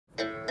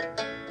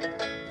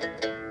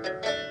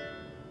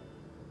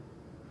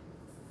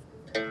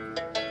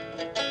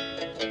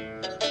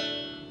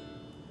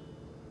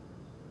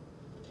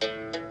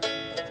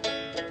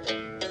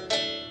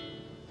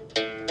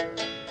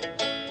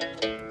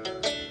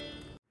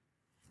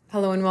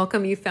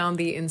welcome. You found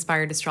the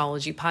Inspired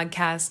Astrology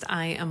podcast.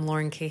 I am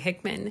Lauren K.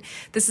 Hickman.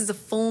 This is a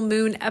full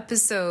moon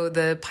episode,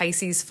 the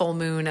Pisces full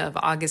moon of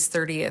August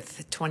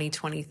 30th,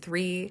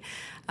 2023.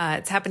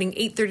 It's happening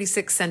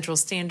 8:36 Central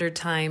Standard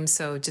Time,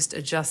 so just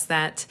adjust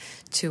that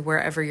to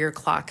wherever your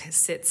clock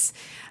sits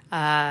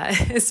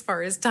as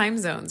far as time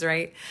zones,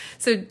 right?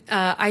 So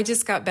I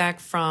just got back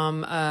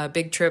from a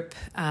big trip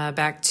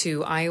back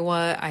to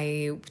Iowa.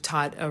 I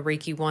taught a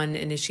Reiki 1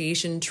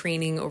 initiation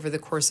training over the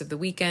course of the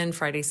weekend,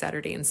 Friday,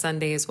 Saturday, and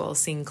Sunday, as well as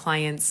seeing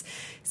clients,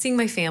 seeing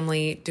my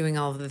family, doing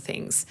all of the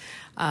things.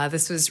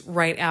 This was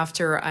right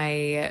after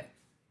I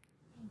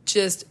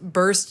just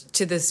burst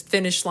to this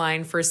finish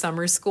line for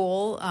summer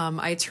school.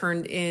 I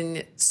turned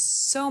in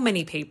so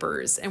many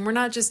papers, and we're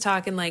not just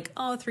talking like,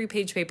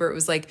 3-page paper. It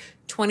was like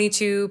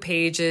 22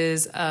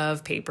 pages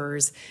of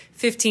papers,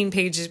 15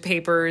 pages of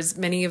papers,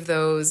 many of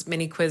those,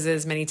 many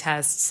quizzes, many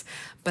tests,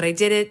 but I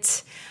did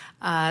it.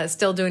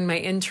 Still doing my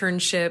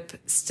internship,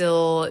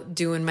 still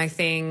doing my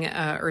thing,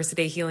 Ursa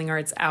Day Healing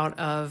Arts out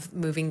of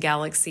Moving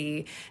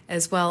Galaxy,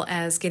 as well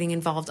as getting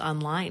involved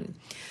online.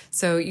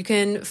 So you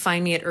can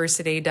find me at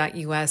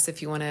ursaday.us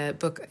if you want to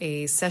book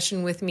a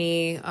session with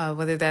me,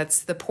 whether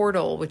that's the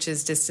portal, which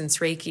is distance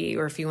Reiki,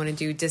 or if you want to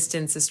do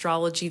distance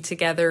astrology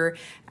together,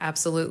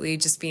 absolutely.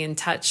 Just be in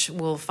touch.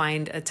 We'll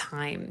find a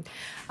time.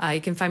 You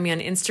can find me on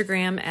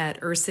Instagram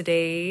at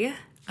ursaday___.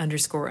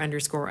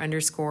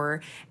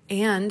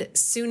 And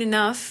soon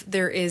enough,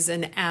 there is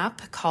an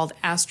app called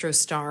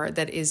AstroStar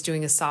that is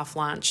doing a soft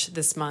launch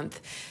this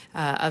month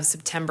of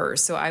September.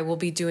 So I will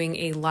be doing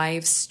a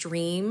live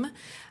stream.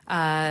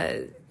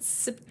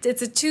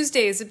 It's a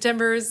Tuesday,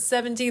 September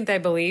 17th, I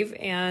believe,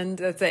 and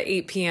that's at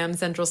 8 p.m.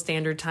 Central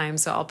Standard Time.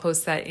 So I'll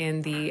post that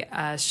in the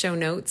show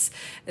notes,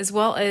 as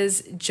well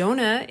as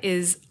Jonah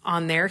is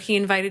on there. He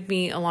invited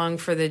me along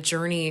for the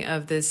journey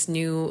of this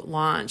new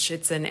launch.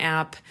 It's an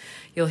app.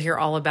 You'll hear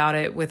all about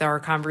it with our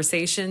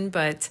conversation,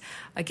 but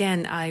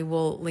again, I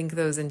will link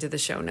those into the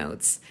show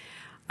notes.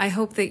 I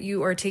hope that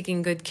you are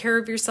taking good care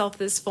of yourself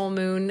this full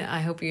moon.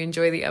 I hope you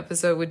enjoy the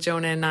episode with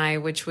Jonah and I,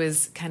 which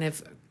was kind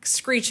of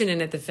screeching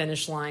in at the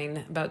finish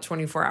line about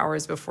 24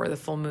 hours before the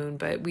full moon.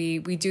 But we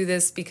do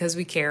this because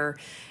we care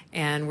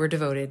and we're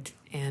devoted.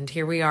 And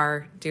here we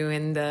are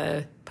doing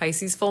the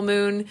Pisces full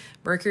moon,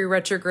 Mercury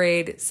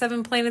retrograde,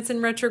 7 planets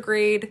in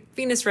retrograde,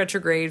 Venus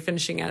retrograde,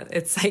 finishing out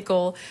its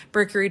cycle,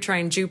 Mercury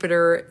trine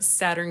Jupiter,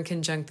 Saturn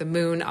conjunct the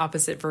moon,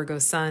 opposite Virgo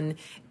sun.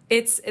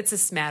 It's a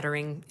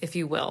smattering, if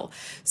you will.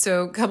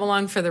 So come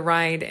along for the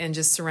ride and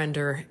just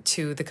surrender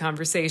to the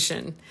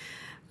conversation.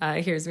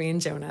 Here's me and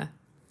Jonah.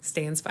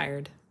 Stay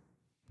inspired.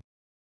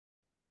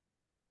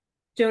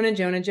 Jonah.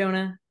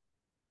 Jonah.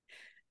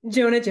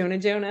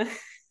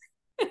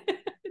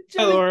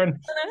 Hi, Lauren.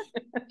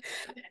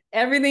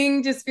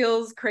 Everything just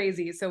feels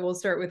crazy. So we'll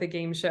start with a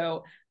game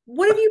show.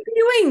 What have you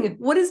been doing?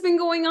 What has been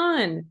going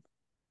on?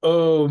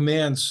 Oh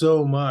man,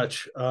 so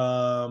much.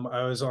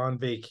 I was on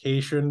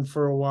vacation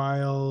for a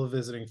while,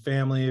 visiting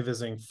family,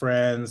 visiting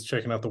friends,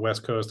 checking out the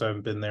West Coast. I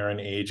haven't been there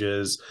in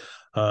ages,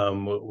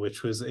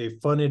 which was a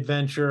fun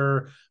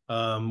adventure,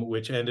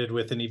 which ended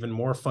with an even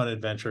more fun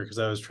adventure because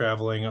I was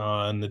traveling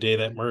on the day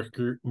that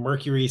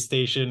Mercury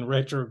station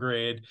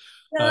retrograde.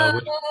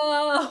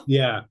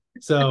 Yeah.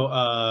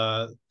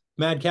 So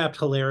madcap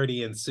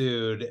hilarity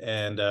ensued,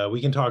 and we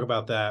can talk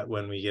about that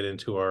when we get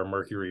into our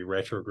Mercury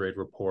retrograde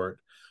report.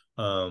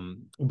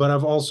 But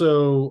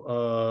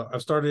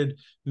I've started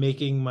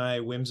making my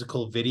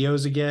whimsical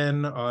videos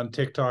again on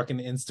TikTok and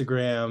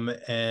Instagram,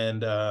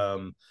 and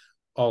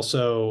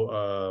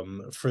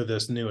also for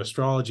this new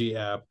astrology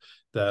app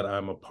that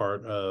I'm a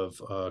part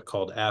of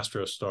called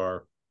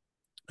AstroStar.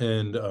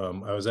 And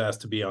I was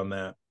asked to be on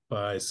that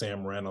by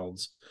Sam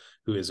Reynolds,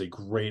 who is a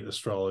great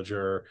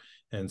astrologer.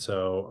 And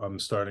so I'm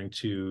starting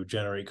to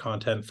generate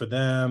content for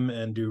them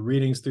and do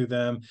readings through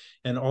them.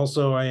 And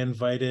also I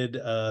invited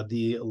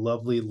the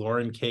lovely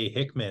Lauren K.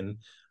 Hickman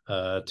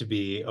to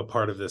be a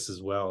part of this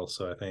as well.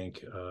 So I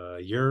think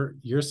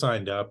you're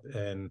signed up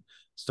and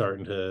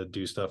starting to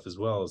do stuff as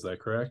well. Is that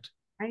correct?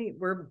 Right.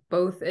 We're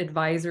both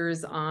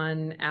advisors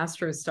on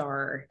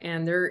AstroStar,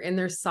 and they're in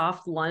their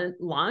soft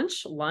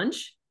launch.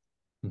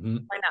 Mm-hmm.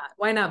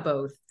 Why not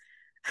both?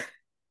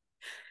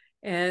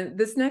 And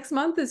this next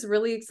month is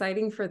really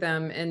exciting for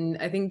them. And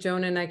I think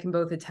Jonah and I can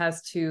both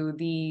attest to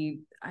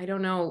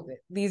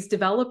these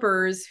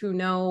developers who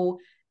know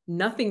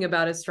nothing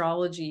about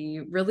astrology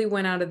really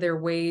went out of their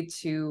way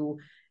to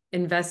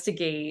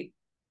investigate,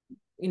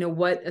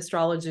 what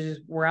astrologers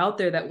were out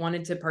there that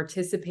wanted to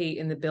participate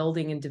in the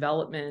building and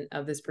development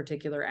of this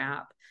particular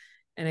app.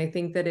 And I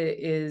think that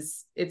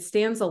it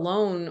stands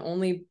alone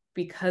only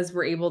because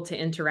we're able to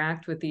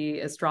interact with the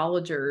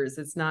astrologers.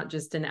 It's not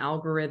just an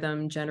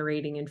algorithm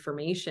generating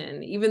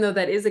information, even though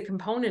that is a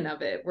component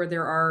of it, where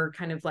there are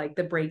kind of like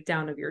the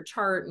breakdown of your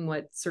chart and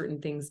what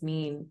certain things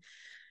mean.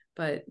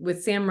 But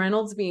with Sam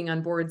Reynolds being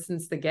on board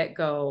since the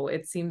get-go,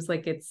 it seems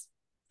like it's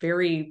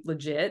very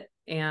legit.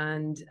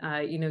 And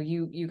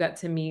you got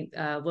to meet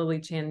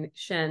Lily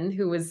Shen,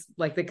 who was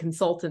like the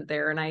consultant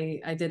there, and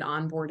I did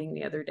onboarding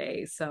the other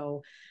day.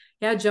 So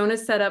Yeah,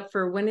 Jonah's set up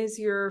for, when is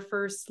your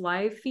first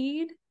live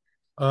feed?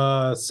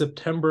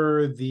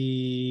 September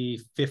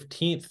the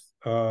 15th,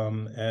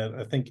 at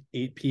I think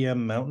 8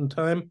 p.m. Mountain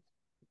Time.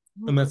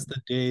 And Hmm. that's the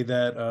day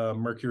that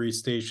Mercury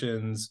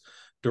stations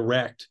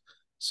direct.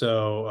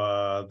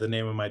 So the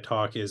name of my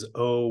talk is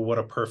 "Oh, What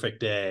a Perfect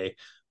Day,"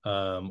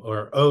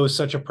 or "Oh,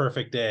 Such a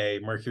Perfect Day."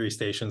 Mercury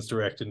stations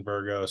direct in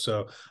Virgo.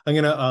 So I'm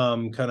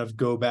gonna kind of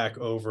go back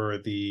over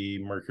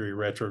the Mercury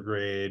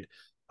retrograde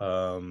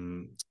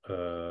zone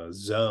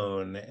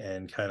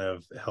and kind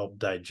of help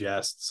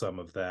digest some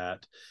of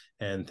that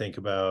and think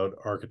about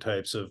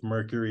archetypes of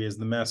Mercury as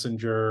the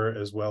messenger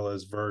as well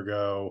as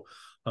Virgo,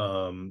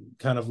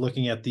 kind of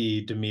looking at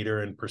the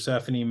Demeter and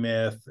Persephone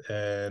myth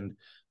and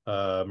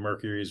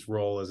Mercury's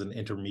role as an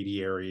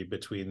intermediary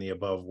between the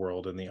above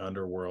world and the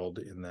underworld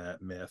in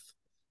that myth.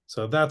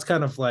 So that's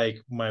kind of like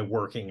my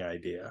working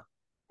idea.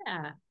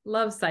 Yeah,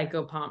 love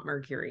Psychopomp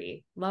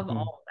Mercury. Love Mhm.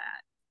 all of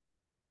that.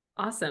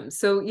 Awesome.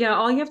 So yeah,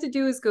 all you have to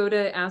do is go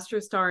to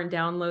Astrostar and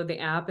download the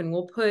app, and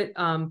we'll put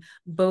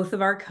both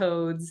of our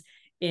codes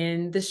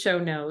in the show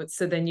notes.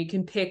 So then you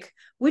can pick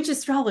which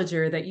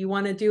astrologer that you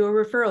want to do a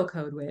referral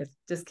code with.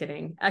 Just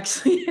kidding.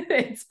 Actually,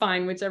 it's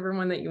fine, whichever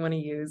one that you want to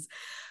use.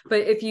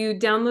 But if you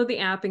download the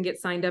app and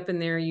get signed up in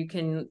there, you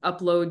can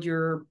upload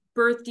your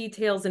birth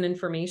details and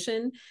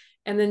information,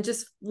 and then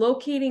just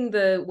locating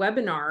the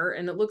webinar.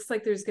 And it looks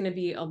like there's going to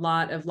be a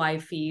lot of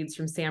live feeds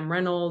from Sam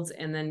Reynolds,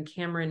 and then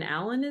Cameron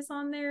Allen is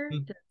on there.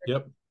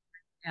 Yep.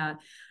 Yeah.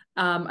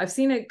 I've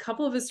seen a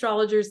couple of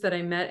astrologers that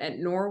I met at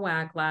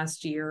NORWAC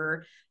last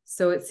year.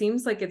 So it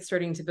seems like it's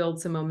starting to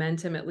build some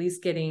momentum, at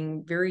least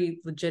getting very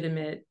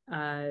legitimate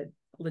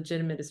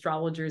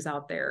astrologers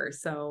out there.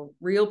 So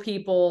real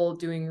people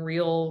doing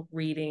real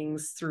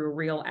readings through a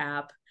real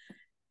app.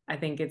 I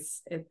think it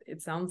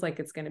sounds like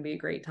it's going to be a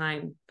great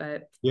time.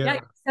 But yeah, you Yeah.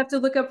 just have to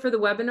look up for the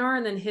webinar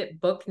and then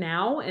hit book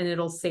now, and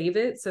it'll save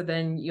it. So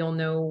then you'll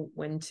know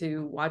when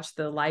to watch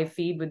the live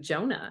feed with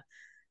Jonah.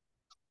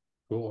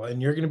 Cool.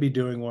 And you're going to be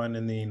doing one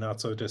in the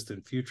not so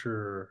distant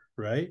future,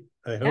 right?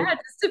 I Yeah, hope.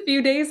 just a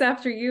few days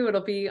after you.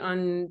 It'll be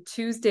on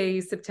Tuesday,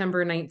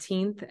 September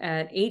 19th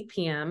at 8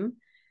 p.m.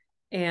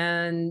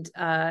 And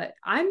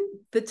I'm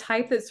the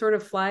type that sort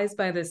of flies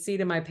by the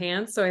seat of my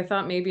pants. So I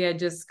thought maybe I'd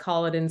just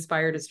call it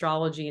inspired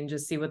astrology and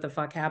just see what the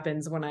fuck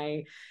happens when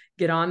I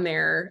get on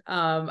there.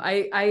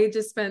 I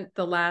just spent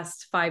the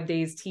last 5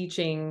 days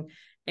teaching.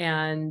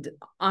 And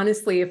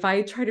honestly, if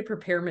I try to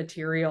prepare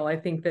material, I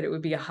think that it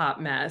would be a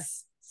hot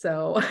mess.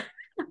 So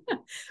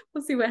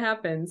we'll see what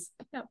happens.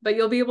 Yeah, but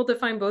you'll be able to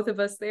find both of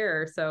us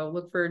there. So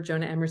look for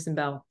Jonah Emerson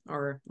Bell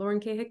or Lauren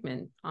K.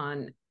 Hickman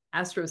on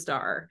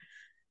Astrostar.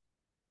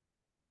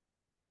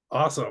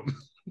 Awesome.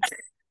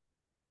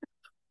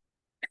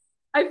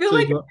 I feel So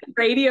like you, it's a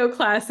radio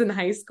class in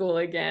high school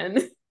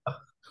again.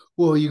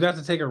 well, you got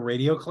to take a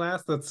radio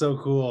class. That's so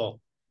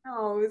cool.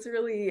 Oh, it was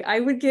really, I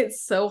would get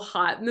so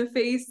hot in the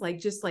face, like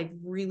just like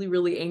really,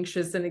 really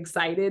anxious and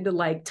excited to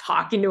like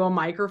talk into a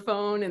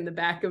microphone in the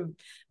back of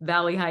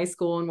Valley High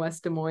School in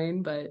West Des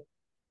Moines. But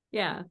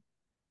yeah,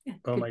 yeah.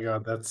 Oh my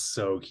God, that's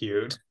so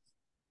cute.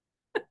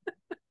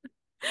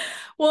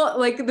 Well,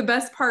 like the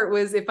best part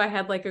was if I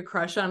had like a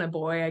crush on a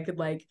boy, I could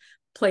like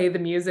play the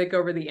music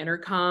over the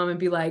intercom and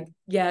be like,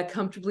 yeah,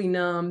 comfortably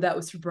numb. That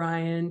was for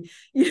Brian.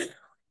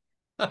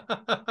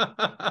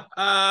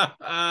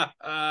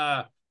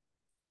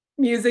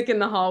 Music in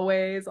the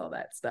hallways, all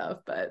that stuff.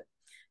 But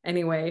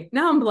anyway,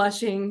 now I'm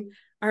blushing.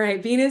 All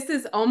right, Venus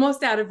is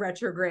almost out of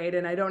retrograde,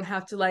 and I don't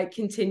have to like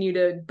continue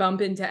to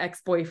bump into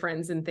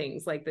ex-boyfriends and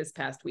things like this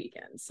past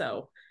weekend.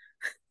 So,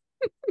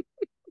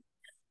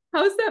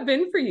 how's that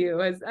been for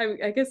you? As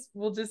I guess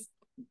we're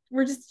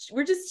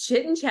just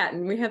chitting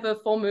chatting. We have a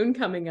full moon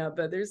coming up,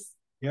 but there's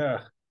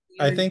Yeah.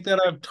 I energy. think that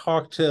I've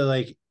talked to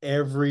like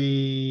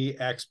every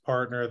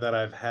ex-partner that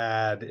I've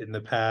had in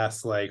the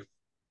past like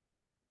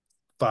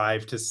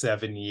 5 to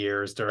 7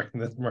 years during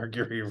this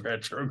Mercury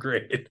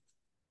retrograde.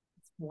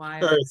 Or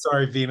Wild.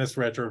 sorry, Venus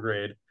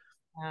retrograde.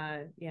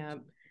 Yeah.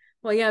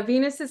 Well, yeah,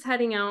 Venus is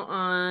heading out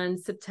on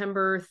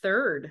September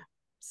 3rd.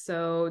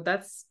 So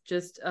that's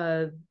just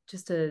a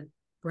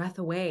breath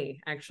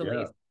away, actually.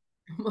 Yeah.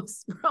 We're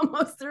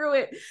almost through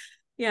it.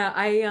 Yeah,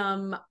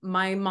 I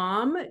my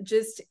mom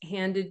just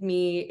handed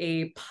me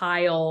a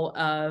pile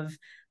of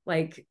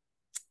like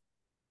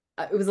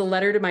it was a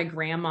letter to my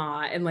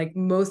grandma, and like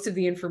most of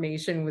the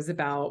information was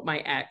about my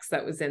ex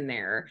that was in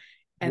there.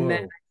 And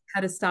then Whoa. I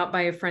had to stop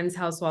by a friend's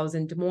house while I was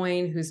in Des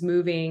Moines who's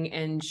moving,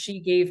 and she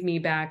gave me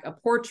back a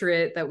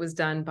portrait that was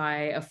done by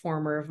a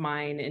former of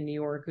mine in New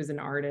York who's an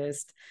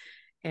artist.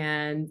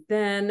 And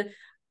then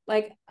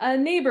like a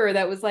neighbor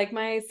that was like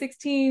my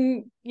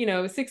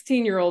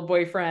 16-year-old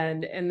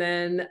boyfriend. And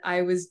then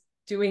I was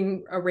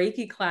doing a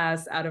Reiki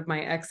class out of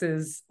my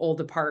ex's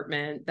old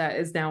apartment that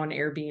is now an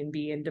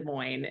Airbnb in Des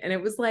Moines. And it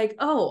was like,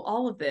 oh,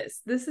 all of this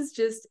is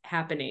just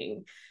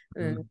happening.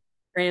 And Mhm.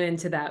 ran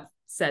into that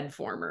said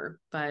former.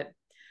 But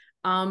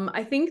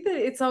I think that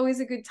it's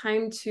always a good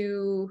time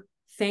to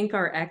thank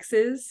our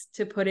exes,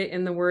 to put it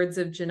in the words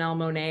of Janelle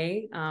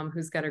Monáe,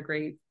 who's got a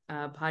great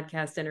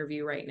podcast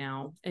interview right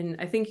now. And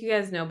I think you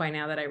guys know by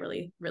now that I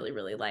really, really,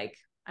 really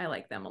I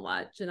like them a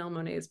lot. Janelle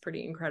Monáe is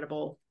pretty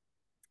incredible.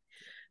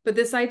 But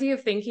this idea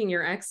of thanking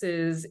your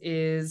exes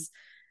is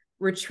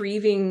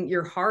retrieving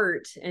your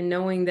heart and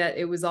knowing that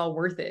it was all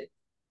worth it,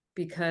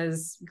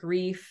 because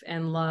grief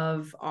and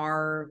love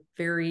are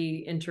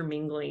very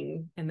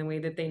intermingling in the way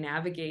that they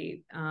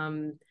navigate.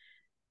 I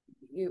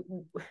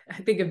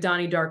think of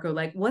Donnie Darko,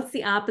 like, what's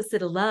the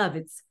opposite of love?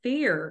 It's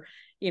fear,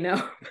 you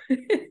know.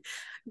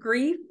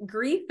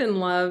 Grief and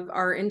love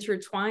are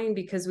intertwined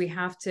because we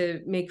have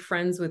to make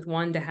friends with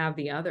one to have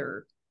the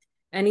other.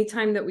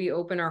 Anytime that we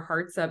open our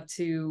hearts up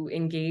to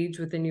engage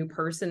with a new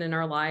person in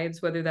our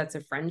lives, whether that's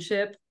a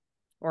friendship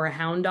or a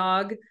hound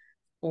dog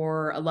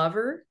or a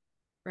lover,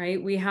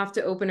 right? We have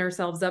to open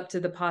ourselves up to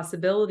the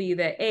possibility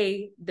that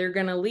A, they're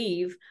going to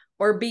leave,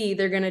 or B,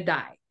 they're going to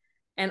die.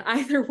 And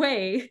either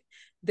way,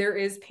 there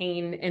is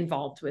pain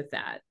involved with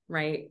that,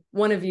 right?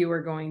 One of you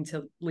are going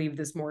to leave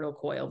this mortal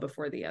coil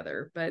before the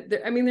other. But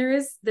there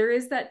is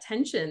that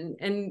tension,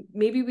 and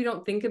maybe we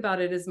don't think about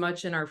it as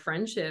much in our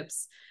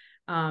friendships,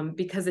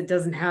 because it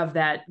doesn't have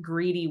that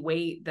greedy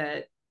weight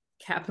that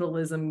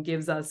capitalism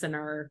gives us in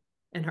our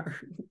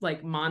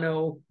like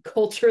mono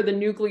culture, the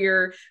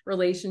nuclear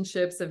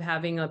relationships of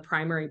having a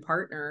primary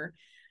partner.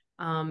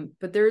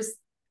 But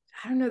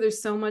I don't know,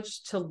 there's so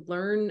much to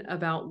learn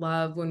about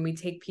love when we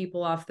take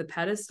people off the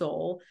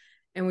pedestal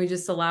and we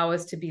just allow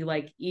us to be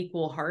like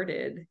equal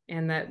hearted,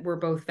 and that we're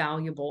both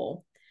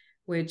valuable,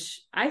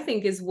 which I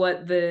think is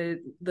what the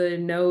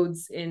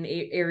nodes in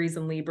Aries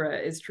and Libra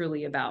is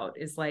truly about,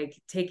 is like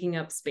taking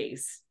up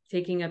space,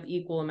 taking up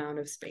equal amount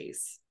of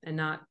space, and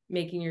not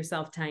making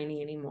yourself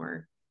tiny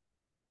anymore.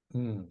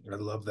 I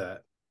love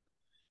that.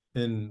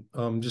 And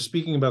just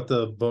speaking about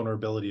the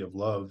vulnerability of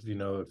love,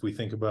 if we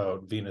think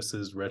about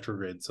Venus's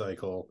retrograde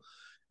cycle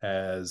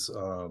as,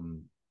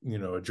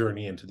 a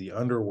journey into the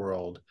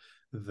underworld,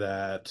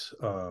 that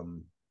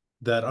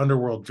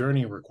underworld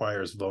journey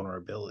requires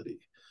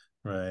vulnerability,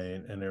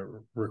 right? And it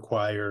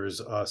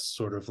requires us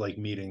sort of like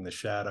meeting the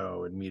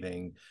shadow and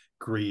meeting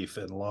grief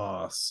and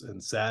loss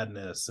and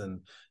sadness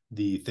and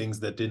the things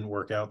that didn't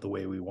work out the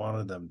way we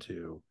wanted them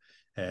to,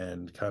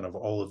 and kind of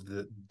all of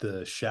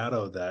the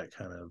shadow that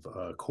kind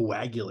of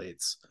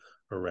coagulates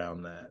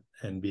around that,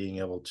 and being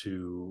able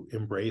to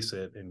embrace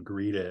it and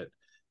greet it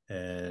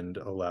and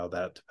allow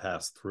that to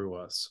pass through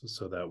us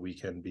so that we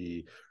can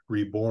be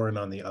reborn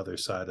on the other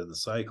side of the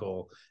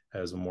cycle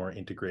as a more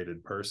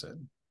integrated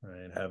person,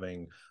 right?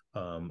 Having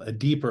a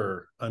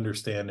deeper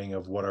understanding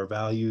of what our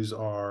values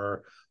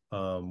are,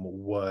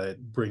 what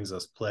brings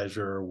us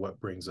pleasure, what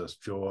brings us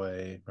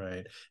joy,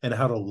 right? And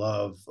how to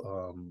love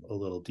a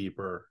little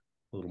deeper,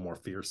 a little more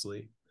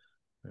fiercely.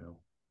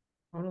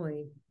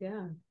 Totally.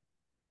 Yeah.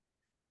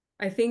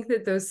 I think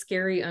that those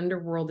scary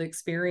underworld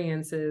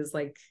experiences,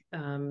 like,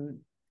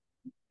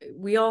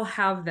 we all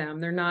have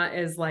them. They're not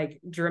as like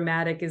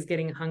dramatic as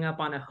getting hung up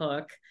on a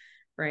hook,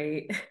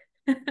 right?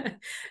 And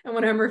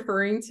what I'm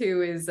referring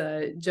to is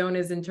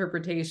Jonah's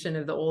interpretation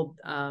of the old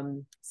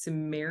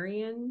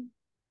Sumerian.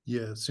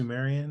 Yeah,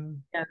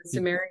 Sumerian. Yeah, the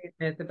Sumerian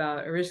myth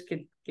about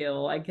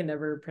Ereshkigal. I can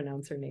never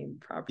pronounce her name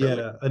properly.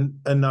 Yeah,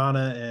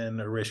 Anana and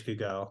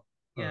Ereshkigal.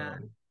 Yeah,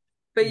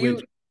 but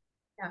which,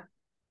 yeah.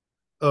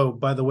 Oh,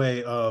 by the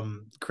way,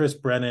 Chris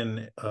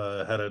Brennan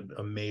had an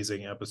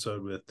amazing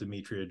episode with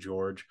Demetria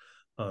George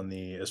on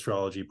the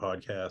astrology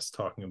podcast,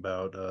 talking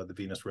about the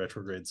Venus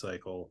retrograde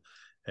cycle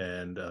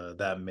and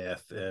that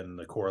myth and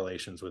the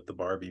correlations with the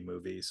Barbie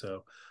movie.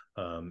 So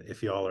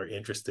if y'all are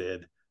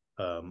interested,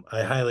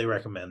 I highly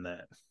recommend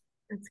that.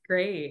 That's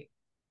great.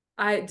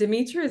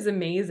 Demetria is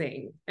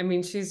amazing. I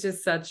mean, she's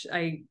just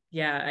I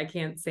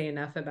can't say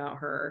enough about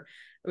her.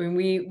 I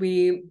mean,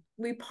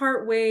 we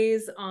part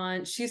ways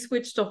on, she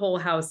switched a whole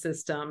house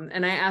system,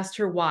 and I asked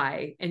her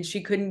why, and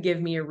she couldn't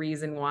give me a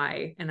reason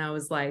why. And I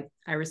was like,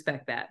 I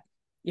respect that.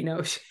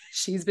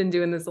 She's been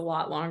doing this a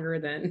lot longer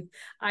than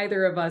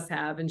either of us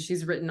have, and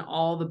she's written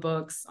all the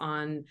books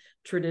on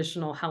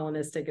traditional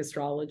Hellenistic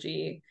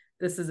astrology.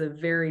 This is a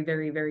very,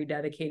 very, very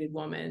dedicated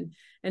woman.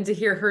 And to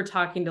hear her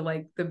talking to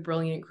like the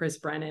brilliant Chris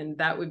Brennan,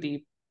 that would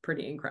be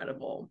pretty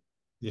incredible.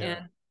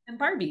 Yeah. And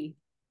Barbie.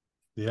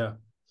 Yeah.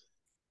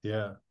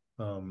 Yeah.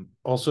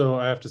 Also,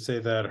 I have to say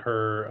that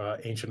her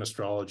Ancient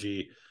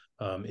Astrology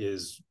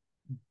is,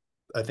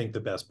 I think,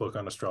 the best book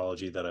on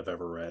astrology that I've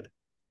ever read.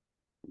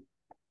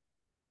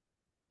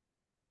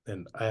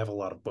 And I have a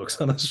lot of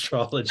books on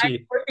astrology.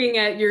 I'm looking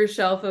at your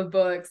shelf of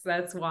books.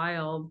 That's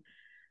wild.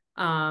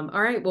 All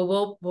right.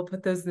 Well, we'll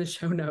put those in the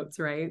show notes,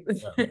 right?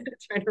 Yeah.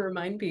 Trying to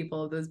remind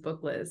people of those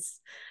book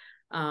lists.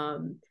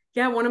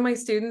 Yeah, one of my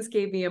students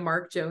gave me a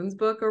Mark Jones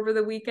book over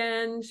the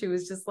weekend. She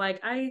was just like,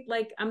 I'm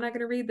not going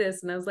to read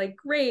this. And I was like,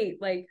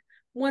 great. Like,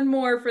 one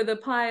more for the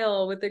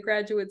pile with the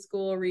graduate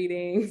school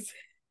readings.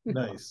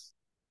 Nice.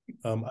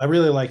 I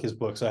really like his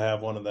books. I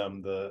have one of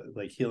them, the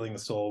like Healing the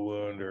Soul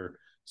Wound or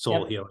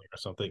Soul Healing or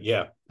something.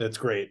 Yeah, that's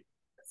great.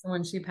 That's the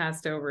one she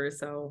passed over.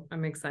 So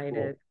I'm excited.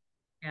 Cool.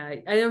 Yeah,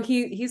 I know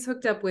he's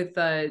hooked up with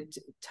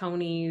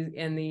Tony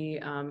and the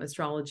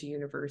Astrology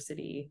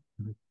University.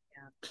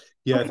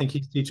 Yeah, I Okay, think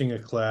he's teaching a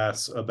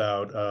class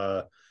about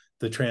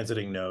the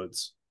transiting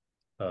nodes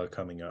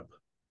coming up.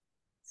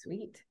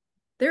 sweet.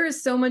 There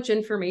is so much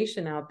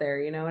information out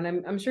there, and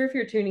I'm sure if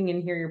you're tuning in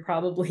here, you're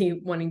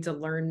probably wanting to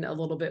learn a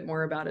little bit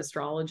more about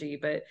astrology,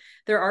 but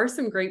there are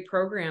some great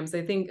programs.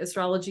 I think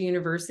Astrology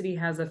University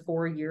has a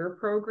 4-year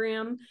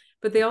program,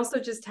 but they also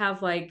just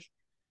have like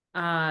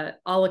a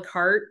la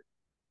carte,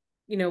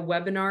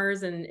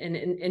 webinars and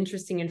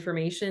interesting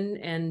information.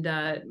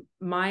 And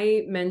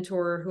my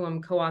mentor, who I'm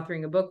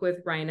co-authoring a book with,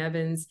 Ryan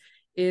Evans,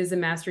 is a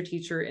master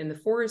teacher in the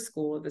Forest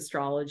School of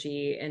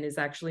Astrology and is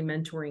actually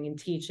mentoring and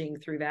teaching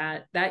through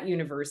that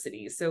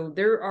university. So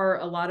there are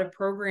a lot of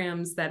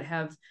programs that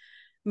have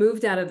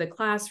moved out of the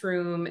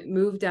classroom,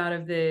 moved out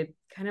of the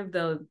kind of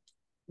the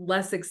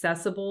less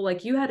accessible.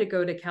 Like you had to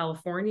go to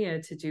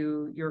California to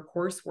do your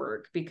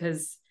coursework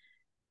because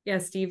yeah,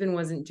 Stephen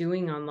wasn't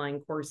doing online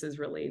courses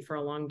really for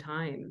a long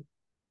time.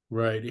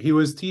 Right. He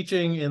was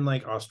teaching in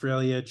like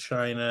Australia,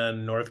 China,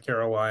 North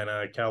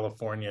Carolina,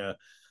 California,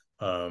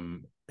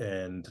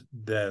 and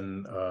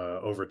then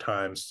over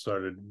time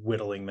started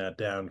whittling that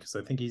down because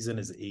I think he's in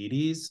his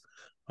 80s,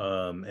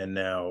 and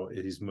now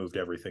he's moved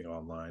everything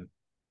online.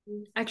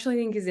 Actually, I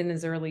think he's in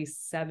his early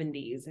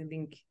 70s. I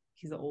think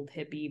he's an old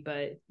hippie,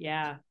 but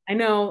yeah, I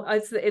know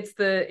it's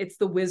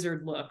the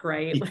wizard look,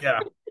 right? Like, Yeah,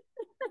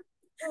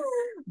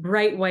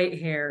 bright white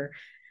hair.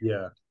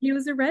 yeah. He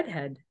was a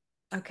redhead.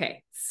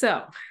 Okay,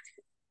 so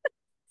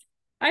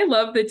I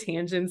love the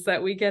tangents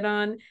that we get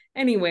on.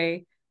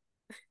 Anyway,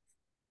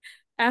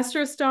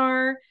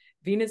 Astrostar,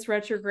 Venus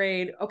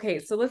retrograde. Okay,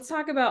 so let's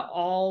talk about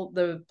all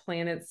the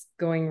planets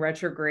going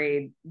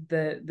retrograde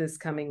this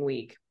coming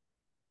week.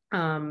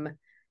 Um,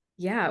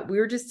 yeah, we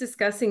were just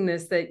discussing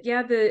this that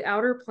yeah, the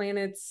outer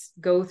planets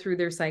go through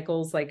their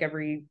cycles like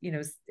every,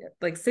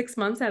 like 6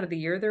 months out of the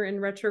year they're in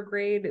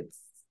retrograde. It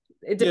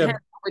Yeah, depends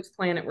on which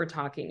planet we're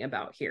talking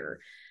about here,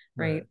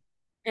 right? right.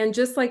 And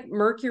just like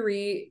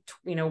Mercury,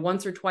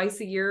 once or twice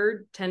a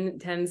year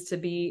tends to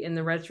be in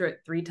the retro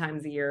 3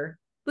 times a year.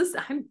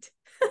 Listen, I'm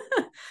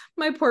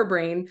my poor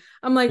brain.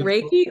 I'm like,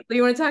 It's cool. Reiki?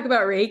 You want to talk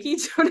about Reiki,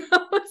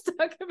 Jonah? Let's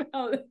talk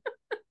about it.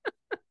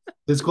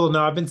 It's cool. No,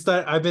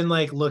 I've been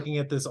like looking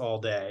at this all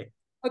day.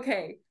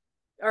 Okay.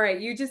 All right.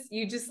 You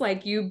just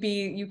like you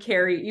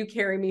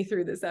carry me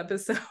through this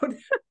episode.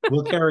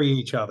 We'll carry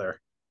each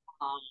other.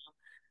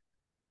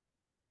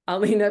 I'll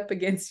lean up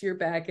against your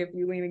back if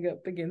you leaning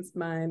up against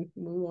mine.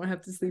 We won't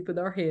have to sleep with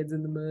our heads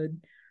in the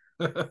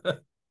mud.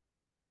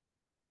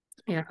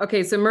 Yeah.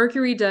 Okay. So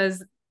Mercury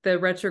does the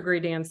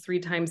retrograde dance 3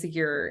 times a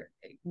year.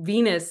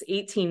 Venus,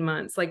 18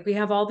 months. Like we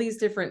have all these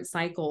different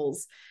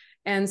cycles.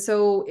 And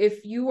so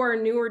if you are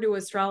newer to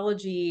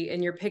astrology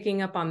and you're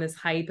picking up on this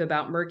hype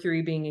about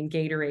Mercury being in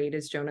Gatorade,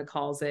 as Jonah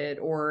calls it,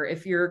 or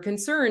if you're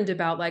concerned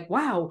about like,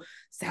 wow,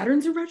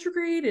 Saturn's in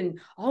retrograde and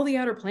all the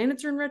outer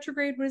planets are in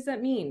retrograde, what does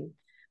that mean?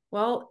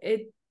 Well,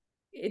 it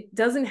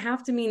doesn't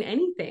have to mean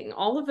anything.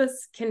 All of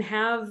us can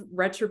have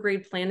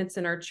retrograde planets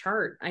in our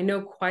chart. I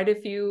know quite a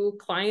few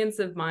clients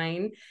of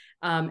mine,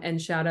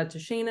 and shout out to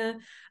Shayna,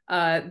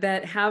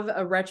 that have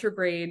a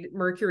retrograde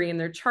Mercury in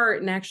their chart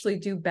and actually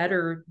do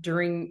better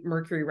during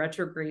Mercury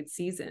retrograde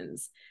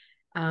seasons.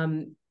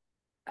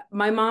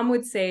 My mom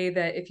would say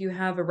that if you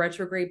have a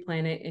retrograde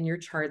planet in your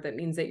chart, that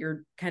means that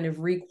you're kind of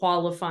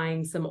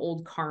requalifying some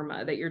old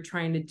karma, that you're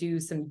trying to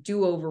do some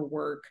do-over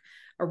work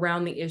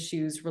around the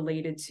issues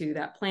related to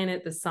that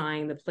planet, the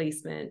sign, the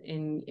placement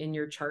in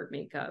your chart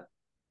makeup.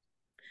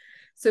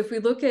 So if we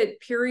look at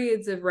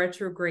periods of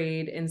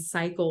retrograde and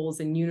cycles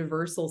and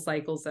universal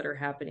cycles that are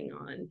happening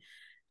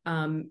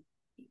on,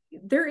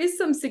 there is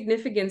some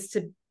significance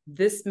to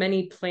this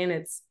many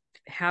planets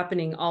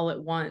happening all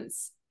at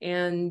once.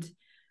 And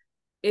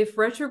if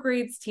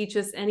retrogrades teach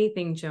us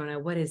anything, Jonah,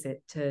 what is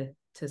it?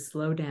 To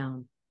slow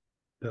down.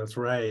 That's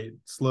right.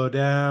 Slow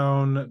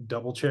down,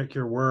 double check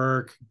your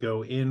work,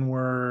 go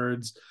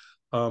inwards.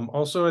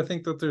 Also, I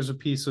think that there's a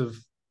piece of,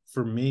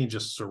 for me,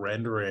 just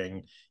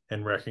surrendering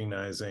and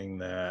recognizing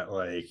that,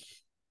 like,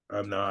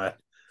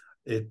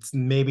 it's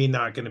maybe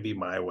not going to be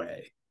my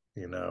way,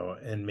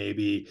 and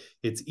maybe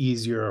it's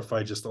easier if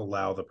I just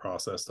allow the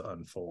process to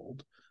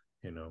unfold,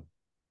 you know.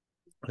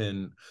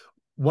 And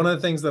one of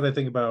the things that I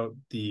think about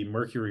the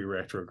Mercury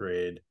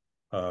retrograde,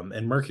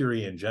 and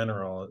Mercury in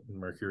general,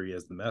 Mercury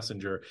as the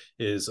messenger,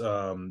 is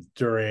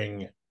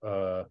during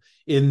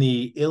in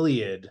the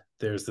Iliad,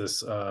 there's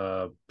this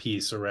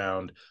piece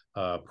around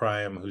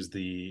Priam, who's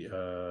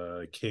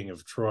the king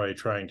of Troy,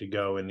 trying to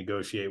go and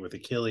negotiate with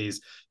Achilles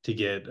to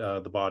get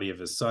the body of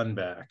his son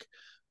back.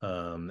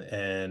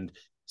 And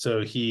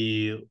so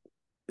he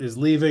is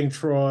leaving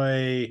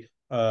Troy,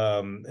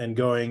 and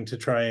going to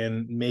try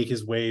and make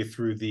his way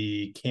through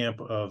the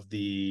camp of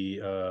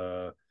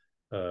the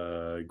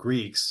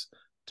Greeks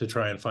to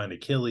try and find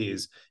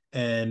Achilles.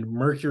 And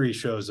Mercury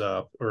shows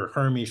up, or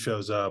Hermes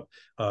shows up,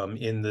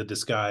 in the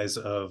disguise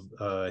of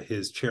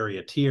his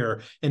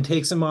charioteer, and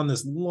takes him on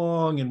this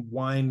long and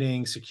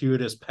winding,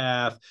 circuitous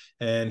path.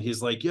 And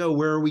he's like, yo,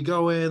 where are we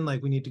going?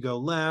 Like, we need to go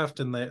left.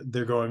 And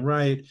they're going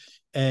right.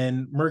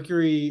 And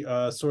Mercury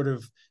sort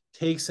of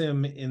takes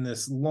him in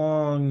this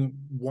long,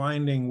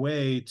 winding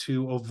way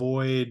to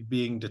avoid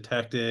being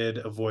detected,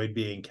 avoid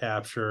being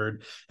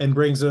captured, and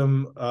brings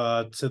him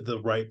to the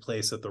right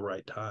place at the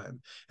right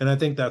time. And I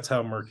think that's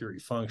how Mercury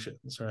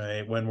functions,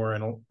 right? When we're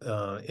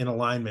in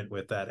alignment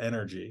with that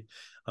energy.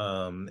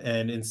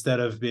 And instead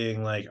of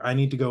being like, I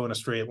need to go in a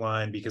straight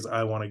line because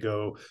I want to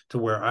go to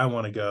where I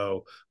want to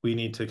go, we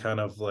need to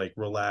kind of like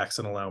relax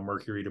and allow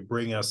Mercury to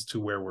bring us to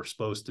where we're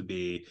supposed to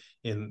be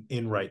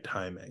in right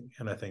timing.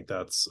 And I think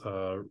that's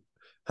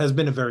has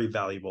been a very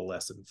valuable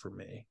lesson for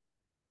me.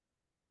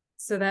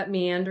 So that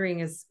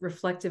meandering is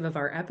reflective of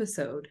our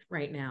episode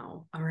right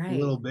now. All right. A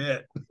little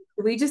bit.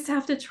 We just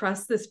have to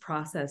trust this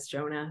process,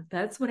 Jonah.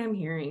 That's what I'm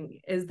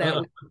hearing, is that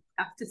we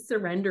have to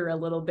surrender a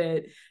little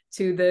bit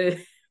to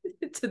the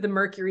to the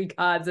Mercury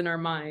gods in our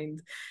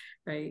mind,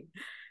 right?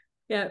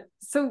 Yeah.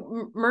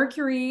 So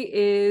Mercury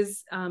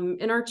is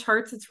in our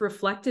charts, it's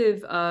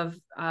reflective of,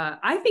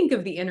 I think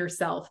of the inner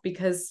self,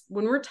 because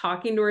when we're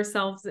talking to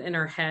ourselves in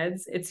our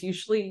heads, it's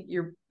usually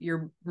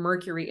your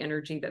Mercury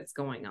energy that's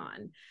going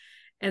on.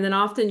 And then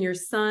often your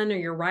sun or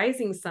your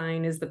rising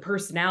sign is the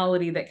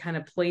personality that kind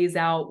of plays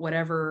out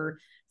whatever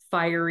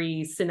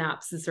fiery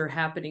synapses are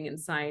happening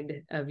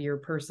inside of your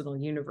personal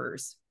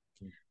universe.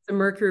 So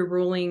Mercury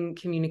ruling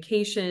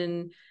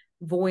communication,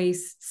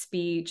 voice,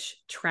 speech,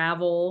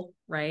 travel,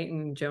 right?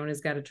 And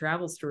Jonah's got a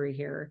travel story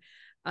here.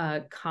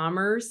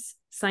 Commerce,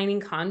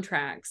 signing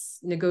contracts,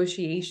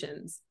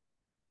 negotiations.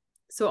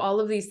 So all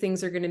of these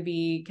things are going to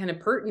be kind of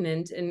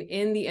pertinent and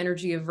in the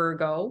energy of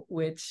Virgo,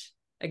 which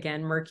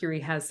again, Mercury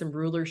has some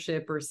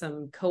rulership or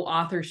some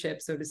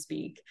co-authorship, so to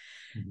speak.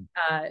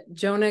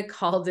 Jonah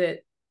called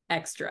it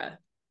extra.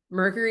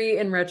 Mercury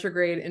in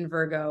retrograde in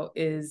Virgo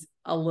is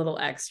a little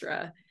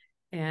extra.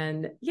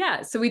 And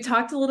yeah, so we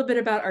talked a little bit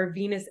about our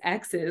Venus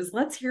X's.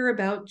 Let's hear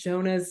about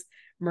Jonah's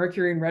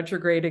Mercury in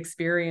retrograde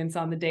experience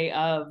on the day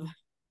of.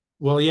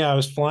 Well, yeah, I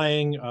was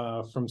flying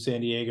from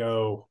San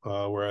Diego,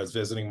 where I was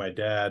visiting my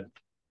dad,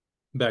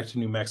 back to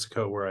New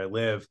Mexico, where I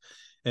live.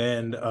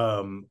 And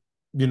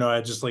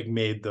I just like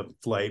made the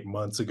flight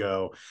months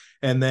ago.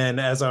 And then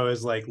as I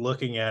was like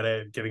looking at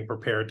it, getting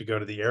prepared to go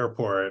to the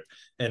airport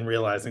and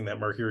realizing that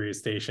Mercury is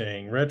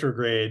stationing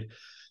retrograde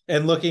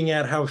and looking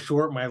at how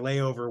short my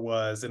layover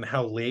was and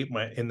how late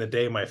in the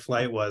day my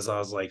flight was, I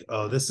was like,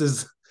 oh, this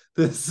is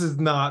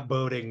not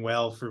boding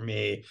well for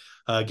me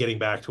getting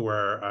back to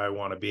where I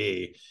want to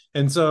be.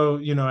 And so,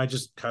 I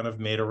just kind of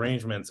made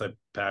arrangements. I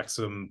packed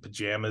some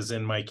pajamas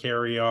in my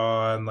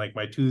carry-on, like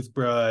my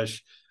toothbrush,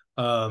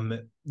 talk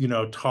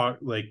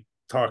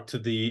to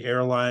the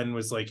airline,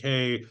 was like,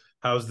 hey,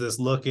 how's this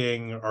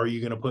looking? Are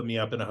you going to put me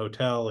up in a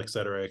hotel, et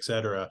cetera, et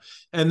cetera.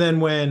 And then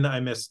when I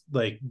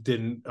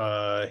didn't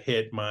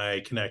hit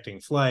my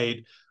connecting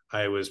flight,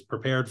 I was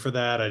prepared for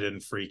that. I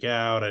didn't freak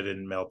out. I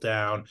didn't melt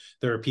down.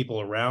 There are people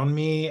around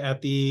me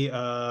at the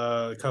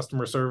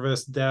customer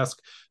service desk,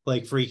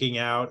 like freaking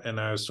out.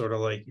 And I was sort of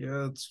like,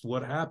 yeah, that's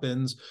what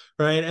happens.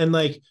 Right. And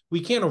like,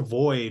 we can't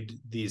avoid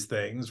these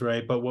things.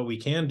 Right. But what we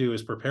can do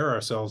is prepare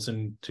ourselves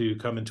and to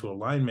come into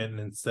alignment. And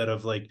instead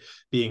of like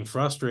being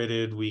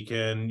frustrated, we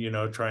can,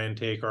 try and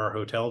take our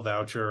hotel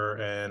voucher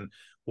and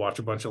watch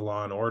a bunch of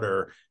Law and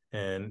Order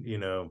and,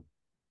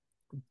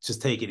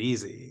 just take it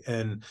easy.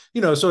 And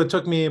so it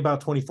took me about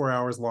 24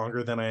 hours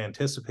longer than I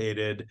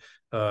anticipated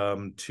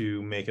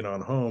to make it on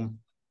home,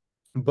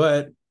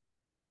 but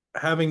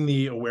having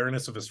the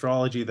awareness of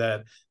astrology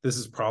that this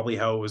is probably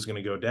how it was going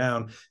to go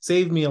down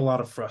saved me a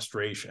lot of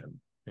frustration.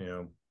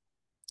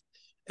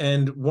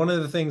 And one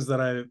of the things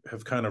that I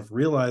have kind of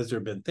realized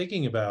or been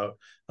thinking about,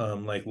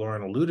 like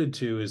Lauren alluded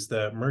to, is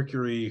that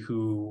Mercury,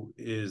 who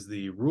is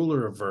the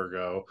ruler of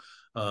Virgo,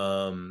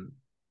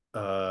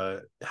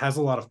 has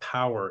a lot of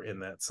power in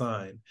that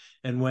sign.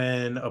 And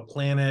when a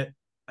planet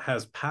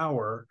has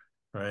power,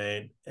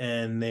 right,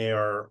 and they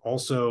are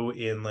also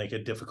in like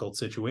a difficult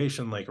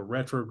situation, like a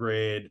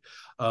retrograde,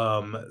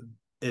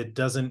 it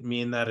doesn't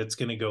mean that it's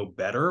going to go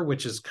better,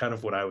 which is kind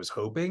of what I was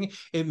hoping.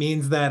 It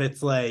means that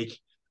it's like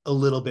a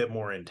little bit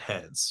more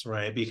intense,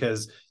 right?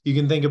 Because you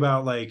can think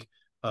about like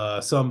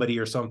somebody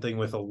or something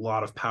with a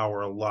lot of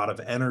power, a lot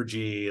of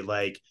energy,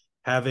 like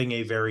having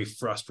a very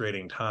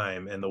frustrating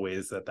time and the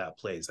ways that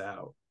plays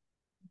out.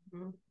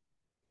 Mm-hmm.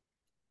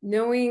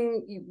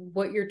 Knowing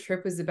what your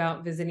trip was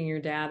about, visiting your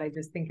dad, I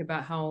just think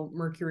about how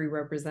Mercury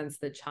represents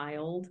the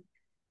child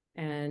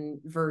and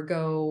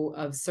Virgo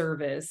of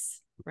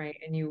service, right?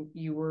 And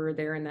you were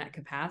there in that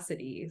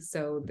capacity.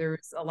 So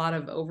there's a lot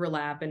of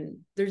overlap and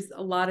there's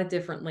a lot of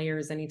different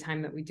layers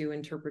anytime that we do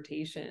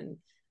interpretation.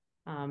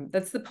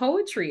 That's the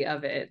poetry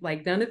of it.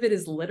 Like none of it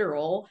is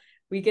literal.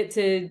 We get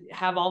to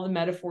have all the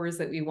metaphors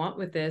that we want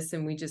with this,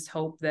 and we just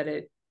hope that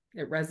it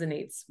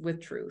resonates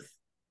with truth.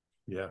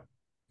 Yeah.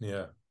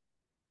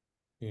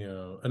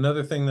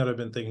 Another thing that I've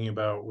been thinking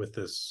about with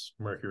this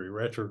Mercury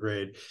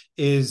retrograde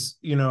is,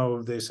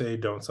 they say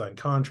don't sign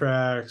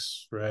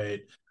contracts, right?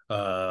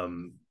 Blah,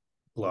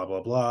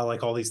 blah, blah,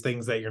 like all these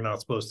things that you're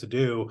not supposed to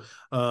do,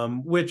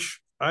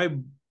 which I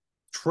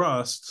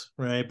trust,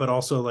 right? But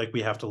also like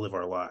we have to live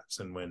our lives.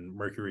 And when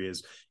Mercury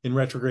is in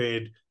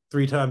retrograde,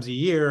 3 times a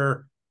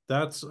year,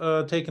 that's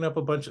taking up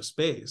a bunch of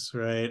space,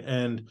 right?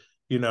 And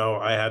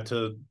I had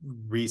to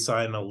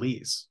re-sign a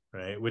lease,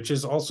 right, which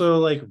is also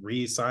like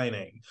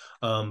re-signing.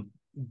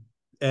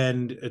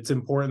 And it's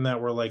important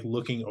that we're like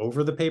looking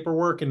over the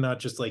paperwork and not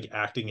just like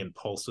acting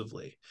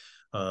impulsively,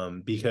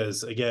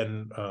 because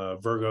again,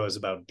 Virgo is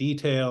about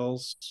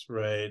details,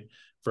 right?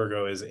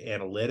 Virgo is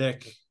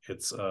analytic.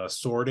 It's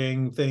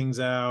sorting things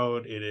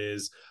out. It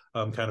is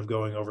kind of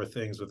going over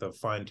things with a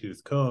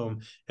fine-tooth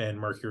comb. And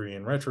Mercury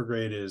in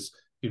retrograde is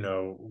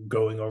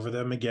going over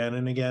them again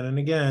and again and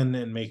again,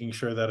 and making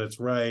sure that it's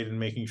right, and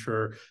making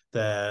sure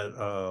that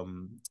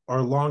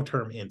our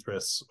long-term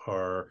interests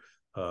are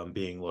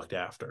being looked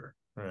after,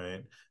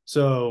 right?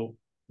 So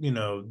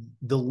the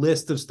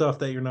list of stuff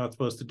that you're not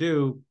supposed to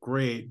do,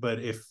 great, but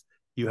if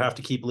you have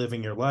to keep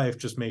living your life,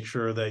 just make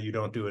sure that you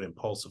don't do it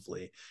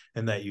impulsively,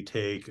 and that you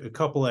take a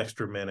couple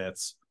extra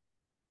minutes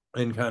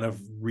and kind of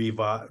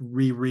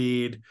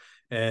reread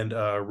and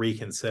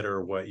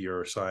reconsider what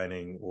you're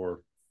signing, or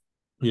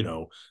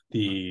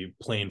the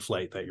plane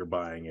flight that you're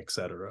buying,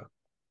 etc.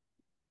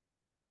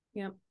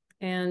 Yep.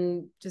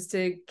 And just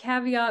a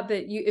caveat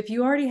that if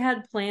you already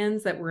had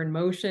plans that were in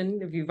motion,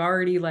 if you've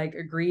already like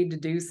agreed to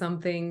do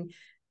something,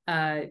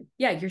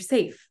 you're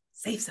safe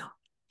zone.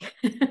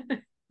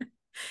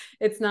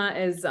 It's not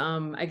as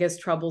I guess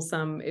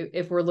troublesome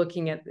if we're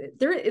looking at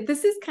there.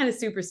 This is kind of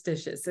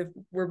superstitious, if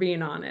we're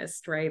being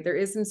honest, right? There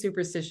is some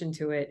superstition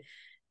to it,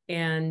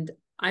 and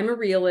I'm a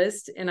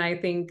realist, and I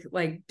think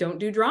like don't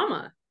do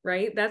drama,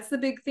 right? That's the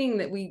big thing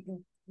that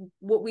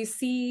what we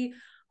see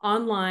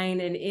online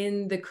and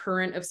in the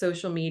current of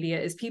social media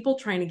is people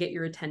trying to get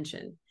your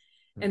attention.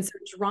 And so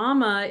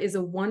drama is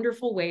a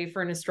wonderful way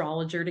for an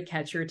astrologer to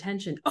catch your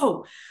attention.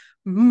 Oh,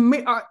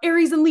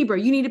 Aries and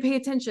Libra, you need to pay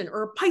attention,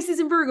 or Pisces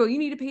and Virgo, you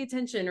need to pay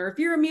attention, or if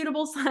you're a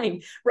mutable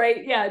sign, right?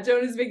 Yeah,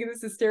 Jonah's making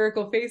this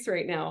hysterical face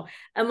right now.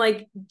 And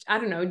like, I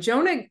don't know,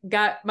 Jonah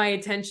got my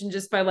attention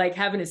just by like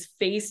having his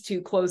face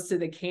too close to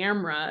the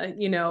camera,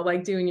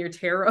 like doing your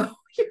tarot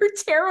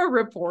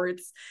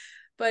reports.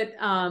 But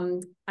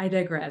I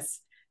digress.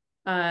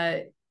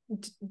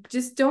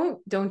 Just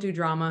don't do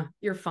drama.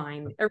 You're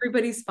fine.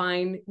 Everybody's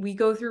fine. We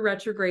go through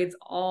retrogrades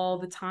all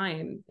the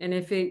time. And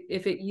if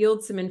it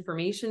yields some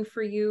information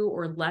for you,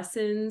 or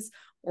lessons,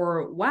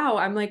 or wow,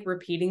 I'm like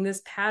repeating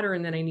this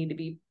pattern that I need to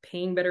be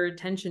paying better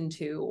attention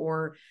to,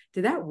 or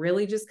did that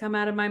really just come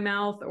out of my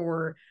mouth,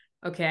 or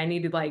okay, I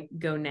need to like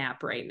go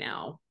nap right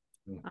now.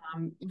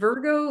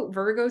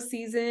 Virgo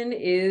season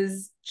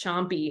is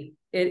chompy.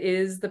 It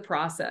is the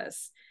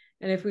process.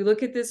 And if we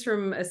look at this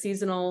from a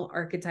seasonal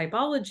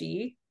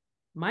archetypology,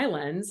 my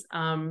lens,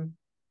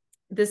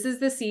 this is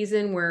the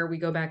season where we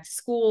go back to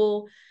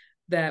school,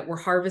 that we're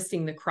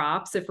harvesting the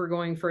crops. If we're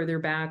going further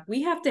back,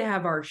 we have to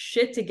have our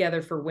shit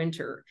together for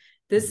winter.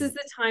 This is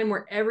the time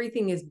where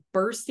everything is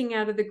bursting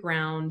out of the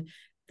ground.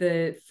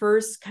 The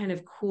first kind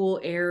of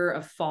cool air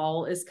of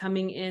fall is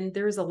coming in.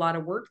 There's a lot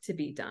of work to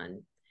be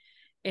done.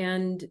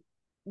 And,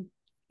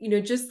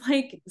 just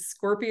like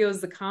Scorpio's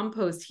the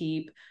compost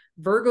heap,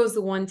 Virgo's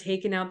the one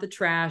taking out the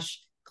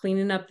trash,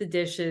 cleaning up the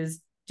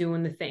dishes,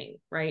 doing the thing,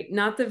 right?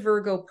 Not the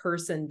Virgo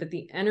person, but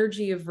the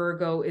energy of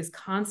Virgo is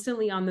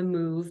constantly on the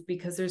move,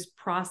 because there's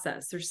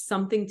process, there's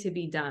something to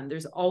be done.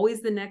 There's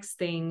always the next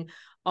thing,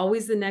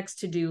 always the next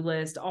to-do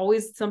list,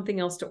 always something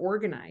else to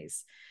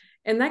organize.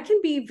 And that can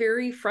be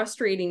very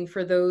frustrating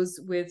for those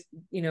with,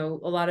 a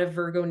lot of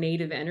Virgo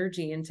native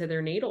energy into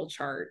their natal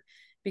chart,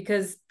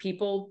 because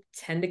people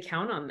tend to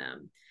count on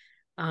them.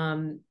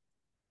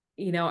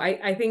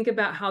 I think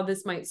about how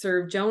this might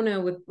serve Jonah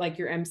with like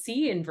your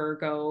MC in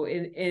Virgo,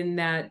 in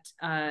that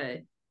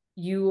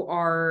you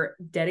are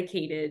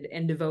dedicated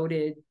and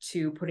devoted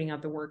to putting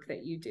out the work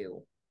that you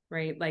do,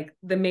 right? Like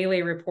the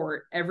Melee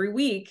report every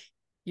week,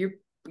 you've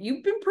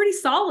been pretty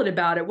solid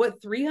about it.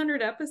 What,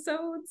 300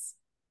 episodes?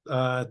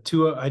 I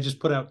just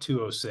put out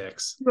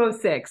 206.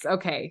 206.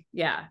 Okay.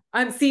 Yeah.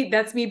 See,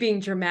 that's me being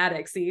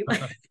dramatic. See,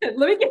 let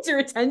me get your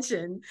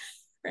attention.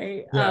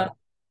 Right. Yeah.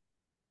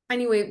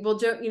 Anyway, well,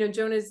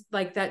 Jonah's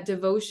like that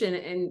devotion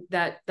and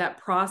that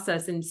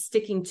process and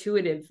sticking to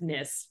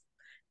itiveness,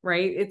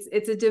 right?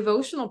 It's a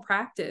devotional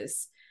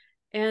practice.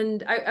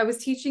 And I was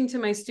teaching to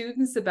my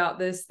students about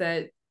this,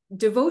 that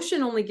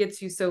devotion only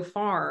gets you so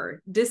far.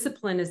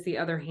 Discipline is the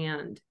other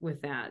hand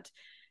with that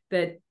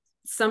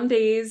some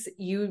days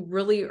you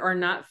really are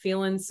not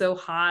feeling so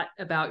hot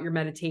about your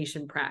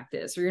meditation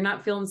practice, or you're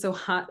not feeling so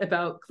hot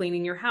about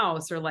cleaning your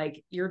house or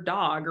like your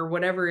dog or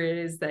whatever it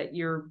is that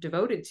you're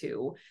devoted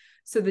to.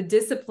 So the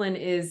discipline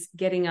is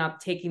getting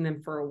up, taking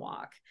them for a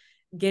walk,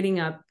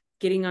 getting up,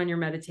 getting on your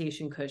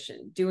meditation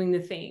cushion, doing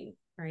the thing,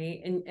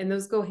 right? And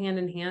those go hand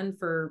in hand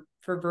for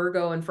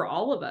Virgo and for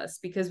all of us,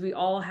 because we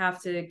all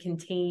have to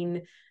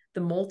contain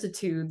the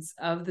multitudes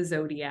of the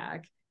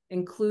zodiac,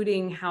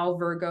 including how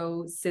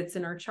Virgo sits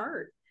in our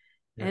chart.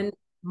 Yeah. And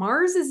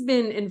Mars has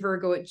been in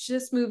Virgo. It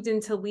just moved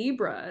into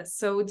Libra.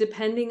 So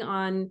depending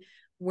on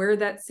where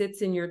that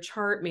sits in your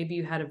chart, maybe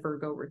you had a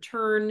Virgo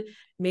return,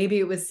 maybe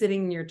it was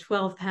sitting in your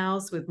 12th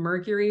house with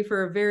Mercury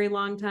for a very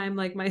long time,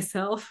 like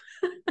myself.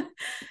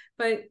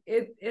 but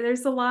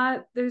there's a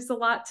lot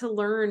to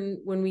learn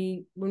when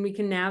we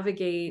can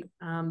navigate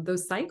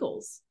those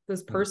cycles,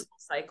 those personal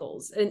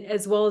cycles, and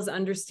as well as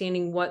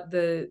understanding what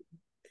the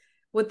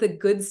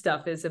good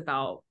stuff is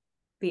about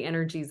the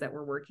energies that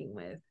we're working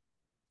with.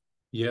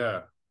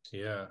 Yeah.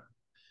 I've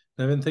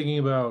been thinking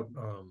about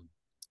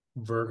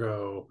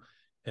Virgo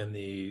and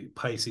the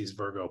Pisces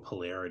Virgo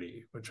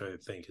polarity, which I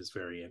think is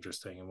very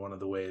interesting. And one of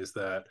the ways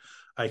that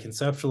I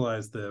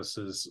conceptualize this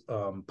is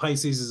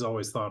Pisces is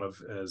always thought of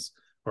as,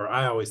 or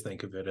I always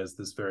think of it as,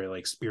 this very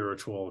like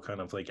spiritual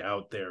kind of like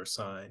out there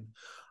sign.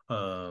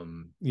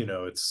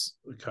 It's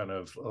kind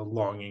of a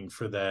longing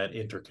for that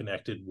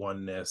interconnected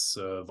oneness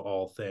of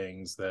all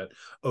things, that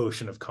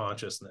ocean of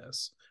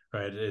consciousness,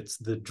 right? It's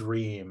the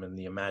dream and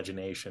the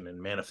imagination and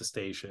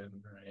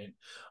manifestation, right?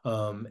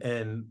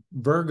 And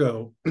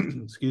Virgo,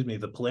 excuse me,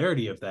 the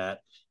polarity of that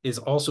is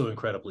also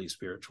incredibly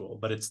spiritual,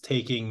 but it's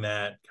taking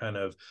that kind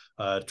of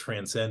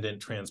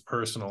transcendent,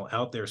 transpersonal,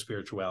 out there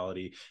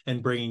spirituality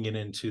and bringing it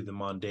into the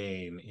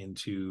mundane,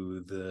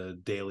 into the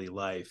daily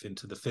life,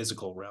 into the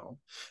physical realm.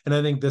 And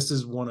I think this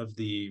is one of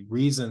the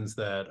reasons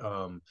that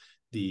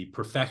the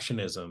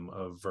perfectionism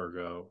of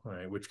Virgo,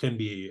 right, which can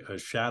be a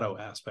shadow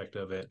aspect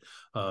of it,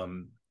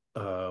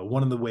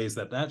 one of the ways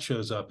that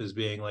shows up is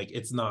being like,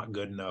 it's not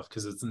good enough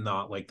because it's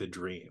not like the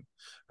dream,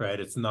 right?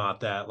 It's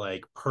not that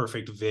like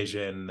perfect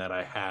vision that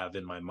I have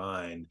in my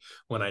mind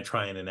when I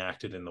try and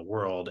enact it in the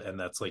world, and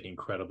that's like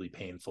incredibly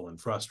painful and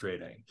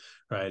frustrating,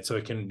 right? So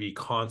it can be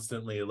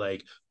constantly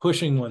like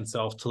pushing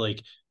oneself to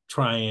like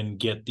try and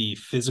get the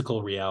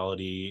physical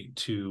reality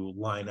to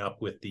line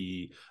up with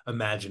the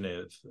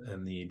imaginative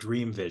and the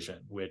dream vision,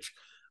 which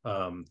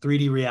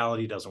 3D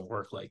reality doesn't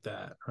work like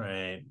that,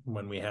 right?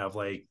 When we have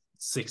like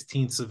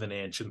 16ths of an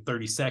inch and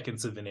 30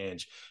 seconds of an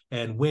inch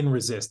and wind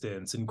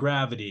resistance and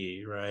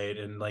gravity, right,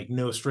 and like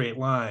no straight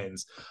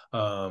lines,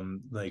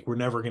 like we're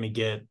never going to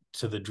get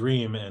to the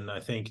dream. And I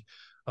think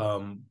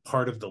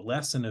part of the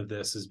lesson of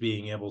this is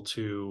being able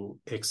to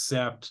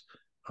accept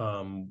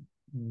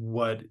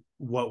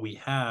what we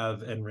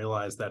have and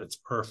realize that it's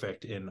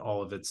perfect in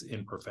all of its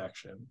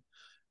imperfection,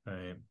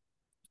 right?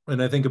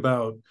 And I think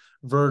about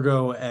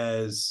Virgo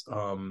as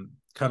kind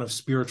of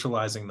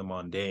spiritualizing the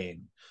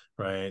mundane,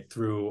 right?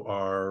 Through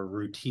our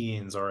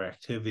routines, our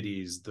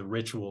activities, the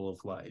ritual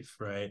of life,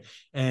 right?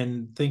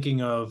 And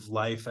thinking of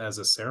life as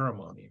a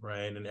ceremony,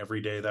 right? And every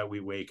day that we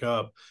wake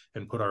up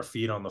and put our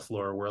feet on the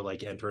floor, we're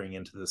like entering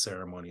into the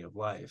ceremony of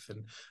life.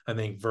 And I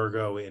think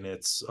Virgo in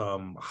its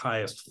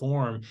highest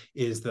form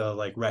is the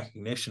like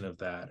recognition of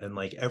that. And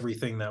like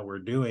everything that we're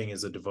doing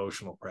is a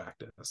devotional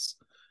practice,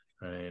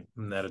 right?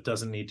 And that it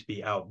doesn't need to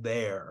be out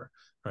there,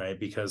 right?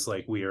 Because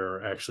like we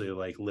are actually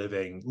like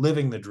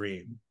living the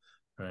dream,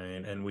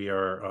 right? And we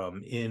are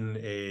in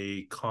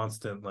a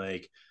constant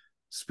like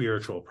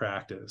spiritual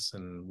practice,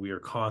 and we are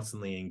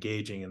constantly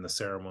engaging in the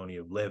ceremony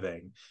of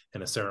living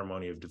and a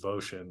ceremony of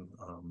devotion.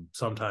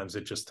 Sometimes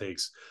it just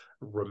takes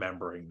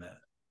remembering that.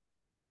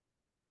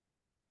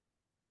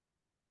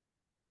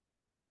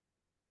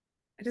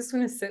 I just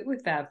want to sit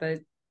with that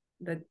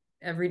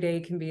every day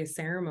can be a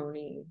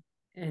ceremony.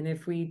 And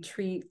if we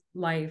treat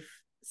life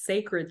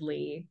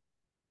sacredly,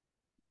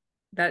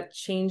 that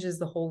changes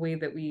the whole way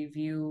that we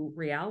view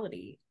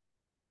reality,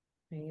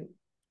 right?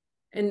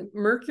 And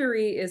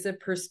Mercury is a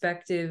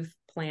perspective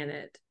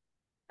planet.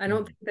 I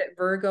don't think that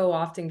Virgo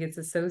often gets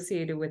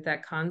associated with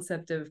that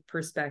concept of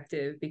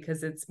perspective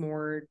because it's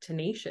more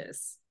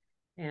tenacious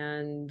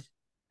and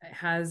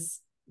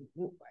has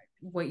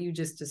what you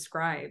just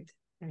described,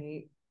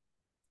 right?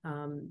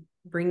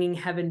 Bringing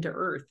heaven to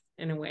earth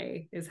in a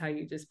way is how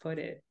you just put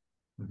it.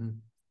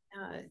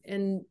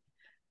 And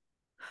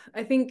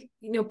I think,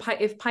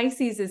 if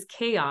Pisces is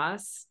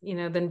chaos,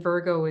 then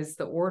Virgo is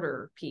the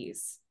order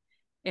piece.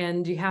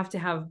 And you have to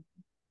have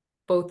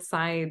both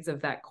sides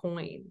of that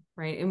coin,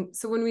 right? And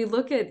so when we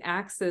look at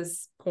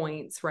axis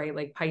points, right,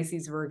 like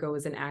Pisces Virgo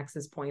is an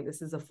axis point.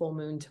 This is a full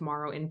moon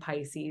tomorrow in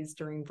Pisces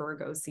during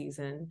Virgo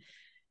season.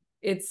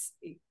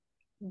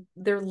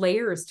 They're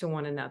layers to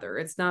one another.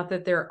 It's not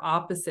that they're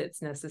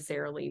opposites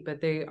necessarily,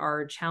 but they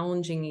are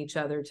challenging each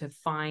other to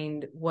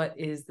find what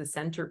is the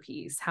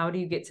centerpiece. How do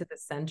you get to the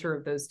center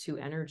of those two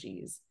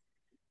energies?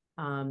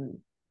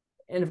 And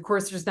of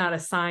course, there's not a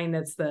sign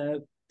that's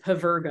the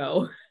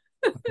Virgo.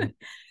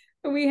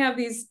 We have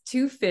these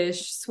two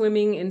fish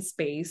swimming in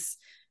space,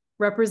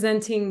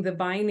 representing the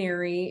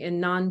binary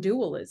and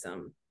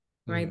non-dualism,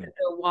 right?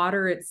 The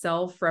water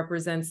itself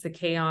represents the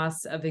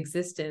chaos of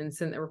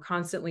existence, and that we're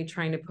constantly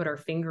trying to put our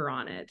finger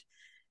on it.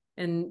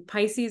 And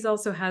Pisces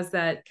also has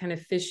that kind of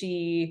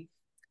fishy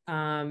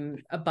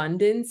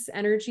abundance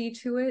energy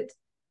to it.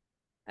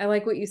 I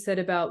like what you said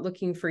about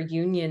looking for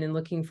union and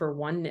looking for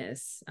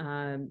oneness,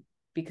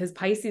 because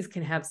Pisces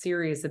can have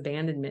serious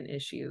abandonment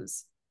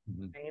issues,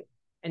 right?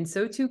 And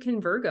so too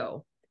can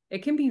Virgo.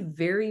 It can be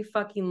very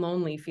fucking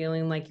lonely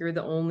feeling like you're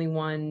the only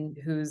one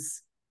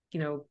who's,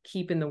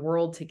 keeping the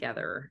world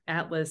together.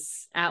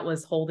 Atlas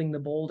holding the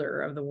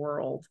boulder of the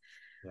world.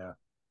 Yeah.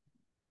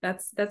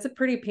 that's a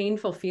pretty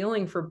painful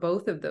feeling for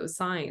both of those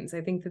signs.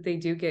 I think that they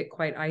do get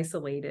quite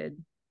isolated.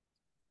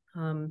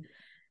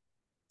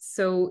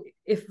 So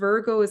if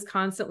Virgo is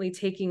constantly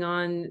taking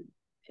on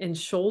and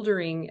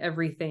shouldering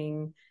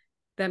everything,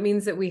 that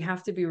means that we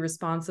have to be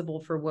responsible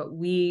for what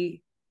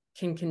we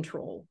can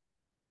control,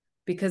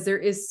 because there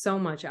is so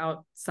much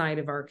outside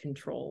of our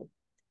control.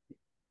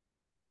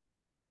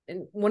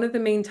 And one of the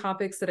main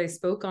topics that I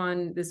spoke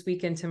on this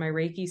weekend to my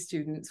Reiki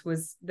students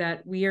was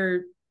that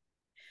we're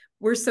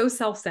so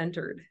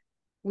self-centered.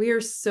 We are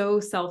so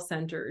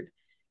self-centered.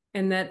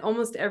 And that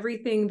almost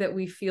everything that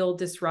we feel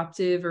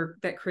disruptive or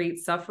that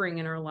creates suffering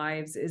in our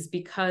lives is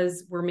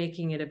because we're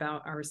making it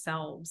about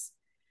ourselves.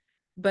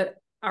 But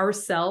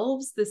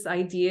ourselves, this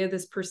idea,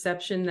 this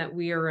perception that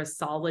we are a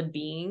solid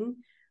being,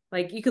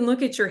 like you can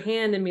look at your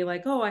hand and be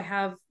like, oh, I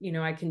have,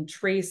 I can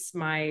trace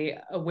my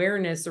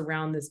awareness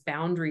around this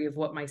boundary of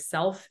what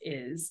myself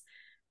is.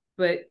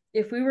 But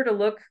if we were to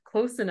look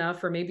close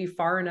enough or maybe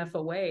far enough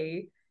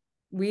away,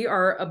 we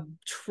are a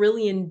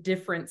trillion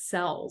different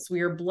cells. We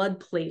are blood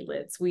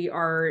platelets. We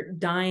are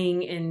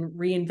dying and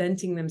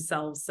reinventing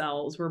themselves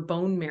cells. We're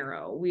bone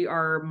marrow. We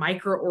are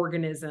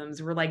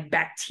microorganisms. We're like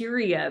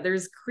bacteria.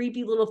 There's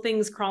creepy little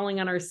things crawling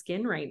on our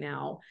skin right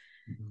now.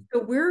 Mm-hmm.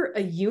 So we're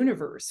a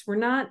universe. We're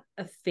not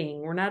a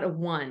thing. We're not a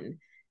one.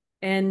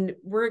 And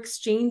we're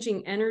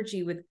exchanging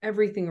energy with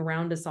everything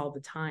around us all the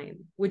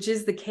time, which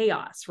is the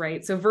chaos,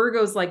 right? So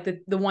Virgo's like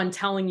the one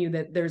telling you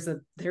that there's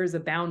a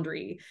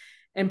boundary.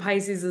 And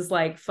Pisces is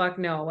like, fuck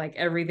no, like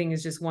everything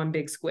is just one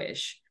big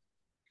squish.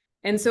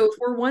 And so if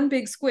we're one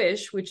big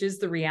squish, which is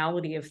the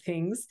reality of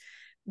things,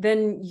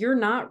 then you're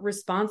not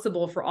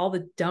responsible for all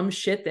the dumb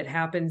shit that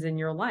happens in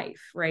your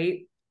life,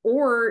 right?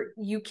 Or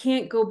you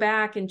can't go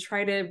back and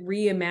try to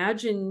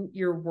reimagine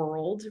your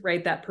world,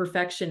 right? That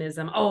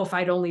perfectionism. Oh, if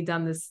I'd only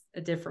done this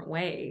a different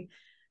way,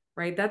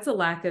 right? That's a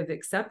lack of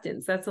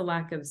acceptance. That's a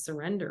lack of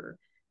surrender.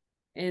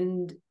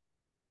 And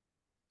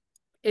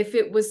if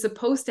it was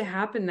supposed to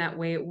happen that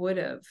way, it would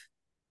have.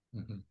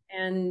 Mm-hmm.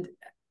 And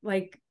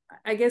like,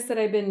 I guess that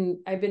I've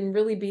been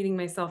really beating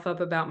myself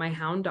up about my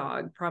hound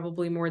dog,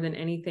 probably more than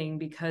anything,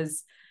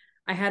 because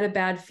I had a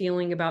bad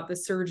feeling about the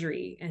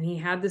surgery, and he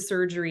had the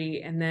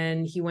surgery and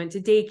then he went to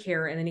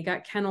daycare and then he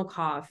got kennel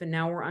cough. And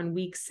now we're on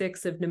week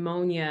 6 of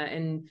pneumonia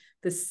and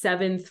the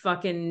 7th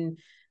fucking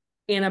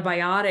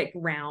antibiotic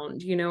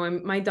round,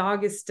 and my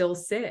dog is still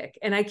sick.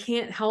 And I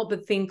can't help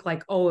but think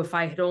like, oh, if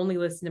I had only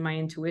listened to my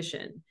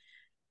intuition.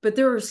 But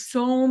there are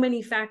so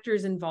many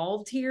factors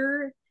involved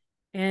here.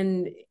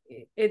 And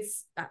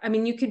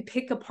you could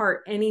pick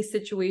apart any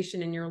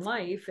situation in your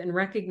life and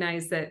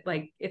recognize that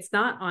like, it's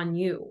not on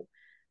you.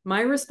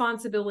 My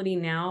responsibility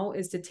now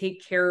is to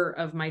take care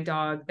of my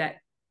dog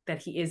that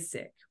he is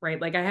sick, right?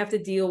 Like I have to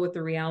deal with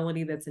the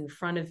reality that's in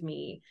front of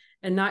me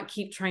and not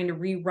keep trying to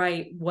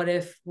rewrite what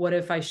if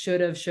I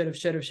should have,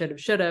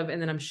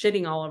 and then I'm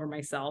shitting all over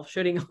myself.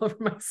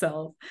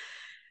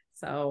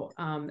 So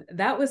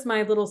that was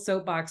my little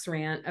soapbox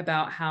rant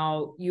about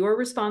how you are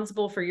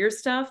responsible for your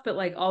stuff, but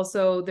like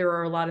also there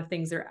are a lot of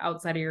things that are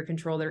outside of your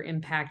control that are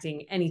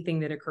impacting anything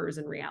that occurs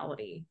in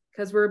reality,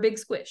 because we're a big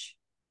squish.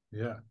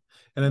 Yeah.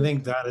 And I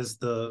think that is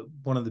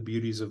one of the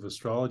beauties of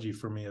astrology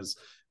for me, is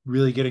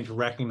really getting to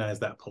recognize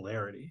that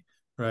polarity,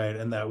 right?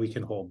 And that we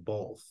can hold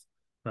both,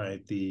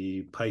 right?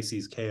 The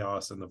Pisces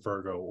chaos and the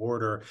Virgo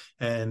order.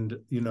 And,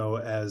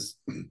 as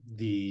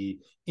the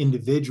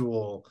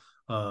individual,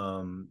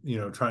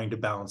 trying to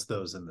balance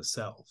those in the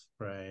self,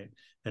 right?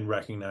 And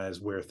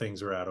recognize where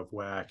things are out of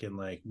whack, and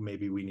like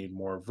maybe we need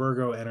more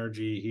Virgo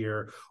energy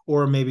here,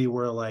 or maybe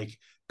we're like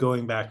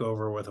going back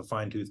over with a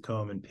fine-tooth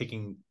comb and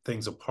picking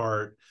things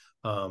apart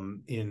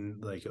in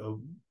like a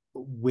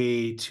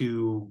way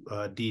too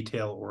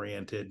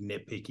detail-oriented,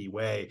 nitpicky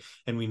way,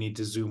 and we need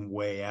to zoom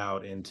way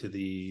out into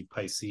the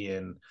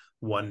Piscean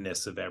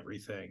oneness of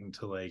everything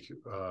to like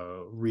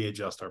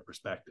readjust our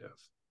perspective.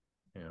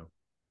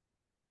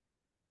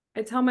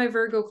 I tell my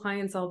Virgo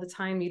clients all the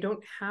time, you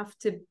don't have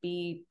to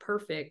be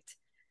perfect.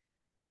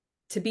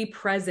 To be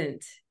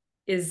present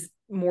is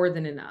more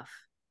than enough.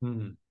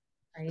 Mm-hmm.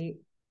 Right?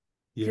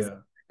 Yeah.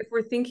 If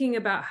we're thinking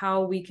about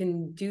how we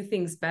can do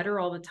things better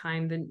all the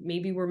time, then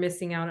maybe we're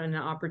missing out on an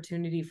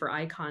opportunity for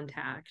eye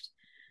contact,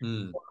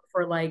 or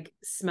for like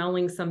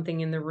smelling something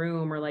in the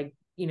room, or like,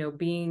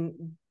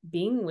 being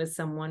with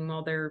someone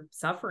while they're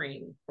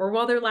suffering or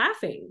while they're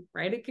laughing,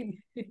 right? It could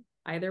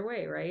either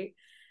way, right?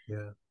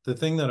 Yeah. The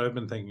thing that I've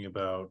been thinking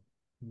about,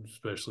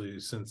 especially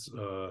since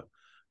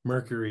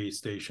Mercury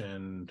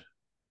stationed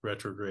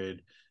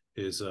retrograde,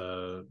 is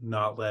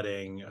not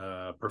letting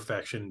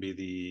perfection be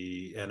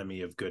the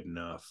enemy of good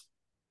enough,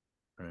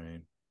 right?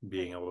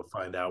 Being able to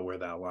find out where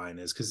that line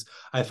is, because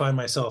I find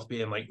myself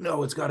being like,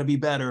 no, it's got to be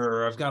better,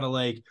 or I've got to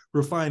like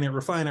refine it,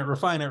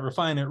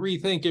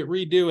 rethink it,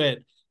 redo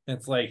it. And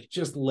it's like,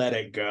 just let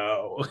it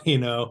go,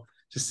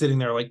 just sitting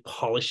there like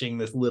polishing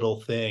this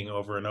little thing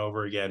over and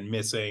over again,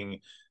 missing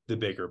the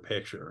bigger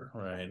picture,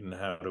 right? And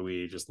how do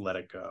we just let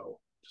it go?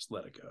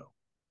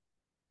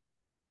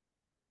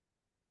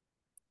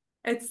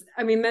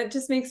 That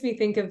just makes me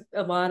think of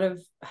a lot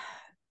of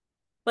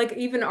like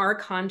even our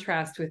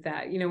contrast with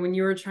that, you know, when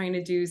you were trying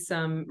to do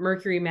some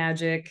Mercury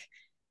magic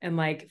and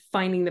like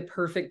finding the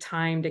perfect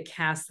time to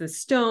cast the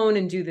stone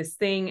and do this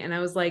thing. And I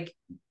was like,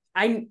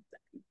 I,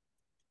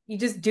 you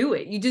just do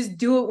it. You just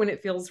do it when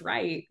it feels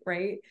right.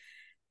 Right.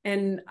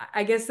 And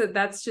I guess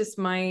that's just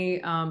my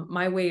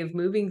my way of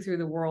moving through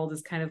the world,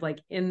 is kind of like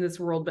in this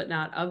world but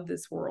not of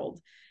this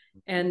world.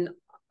 And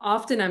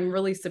often I'm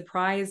really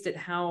surprised at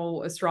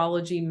how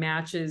astrology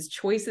matches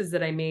choices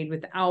that I made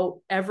without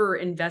ever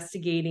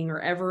investigating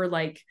or ever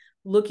like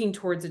looking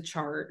towards a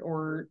chart.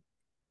 Or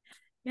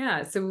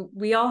yeah, so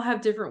we all have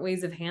different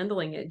ways of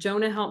handling it.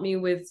 Jonah helped me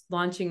with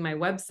launching my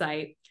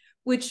website,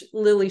 which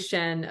Lily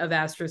Shen of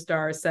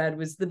Astrostar said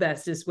was the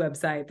bestest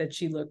website that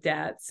she looked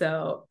at.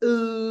 So,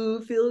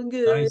 ooh, feeling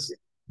good.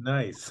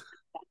 Nice.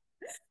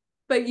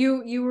 But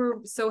you were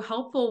so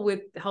helpful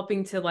with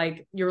helping to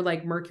like, you're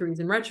like,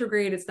 Mercury's in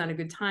retrograde, it's not a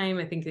good time,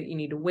 I think that you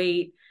need to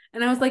wait.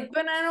 And I was like,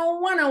 but I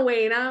don't want to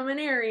wait, I'm an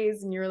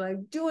Aries. And you're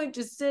like, do it,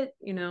 just sit,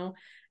 you know.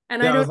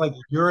 And Yeah, I I was don't like,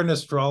 you're an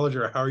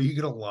astrologer. How are you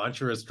going to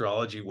launch your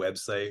astrology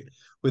website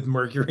with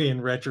Mercury in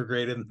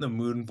retrograde and the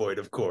moon void,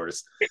 of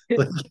course?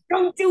 Like,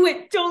 don't do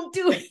it, don't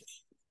do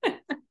it.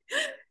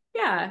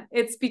 Yeah,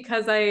 it's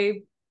because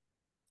I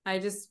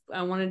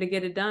wanted to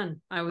get it done.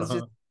 I was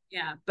just,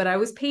 yeah, but I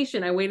was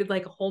patient. I waited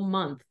like a whole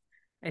month,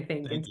 I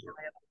think, thank until you.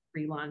 I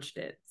relaunched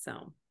it.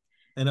 So,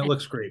 And it and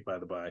looks great, by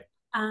the by.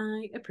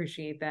 I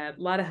appreciate that.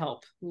 A lot of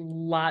help.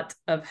 Lot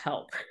of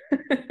help.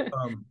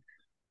 Um,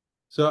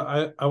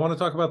 so I want to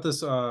talk about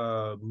this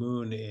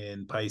moon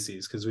in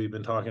Pisces, because we've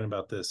been talking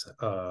about this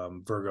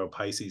Virgo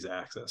Pisces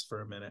axis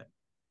for a minute.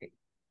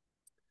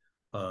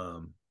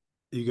 Are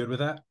you good with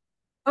that?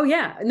 Oh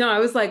yeah. No, I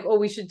was like, oh,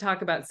 we should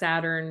talk about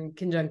Saturn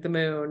conjunct the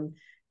moon. Oh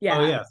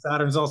Yeah. yeah,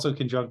 Saturn's also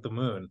conjunct the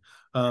moon.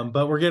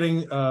 But we're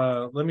getting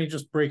let me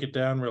just break it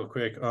down real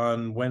quick.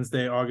 On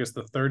Wednesday, August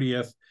the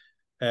 30th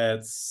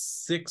at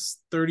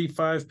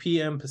 6:35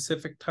 p.m.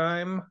 Pacific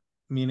time,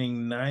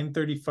 meaning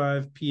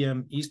 9:35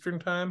 p.m. Eastern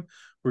time,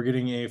 we're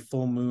getting a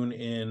full moon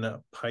in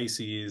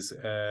Pisces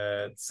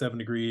at 7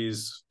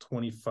 degrees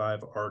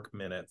 25 arc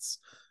minutes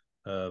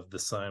of the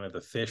sign of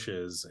the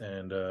fishes.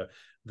 And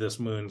this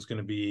moon's going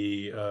to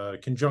be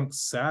conjunct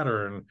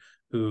Saturn,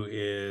 who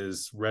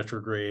is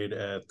retrograde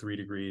at 3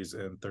 degrees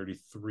and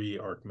 33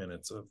 arc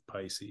minutes of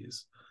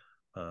Pisces.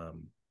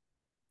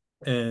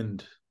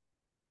 And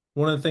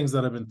one of the things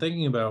that I've been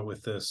thinking about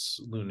with this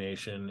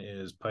lunation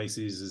is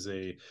Pisces is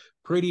a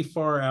pretty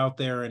far out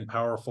there and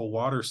powerful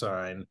water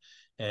sign.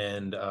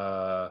 And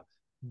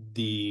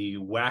the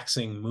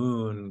waxing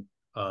moon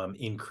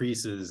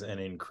increases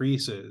and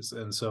increases.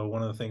 And so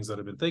one of the things that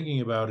I've been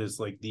thinking about is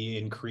like the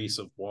increase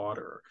of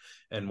water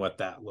and what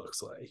that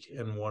looks like.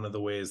 And one of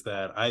the ways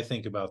that I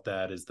think about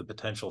that is the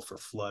potential for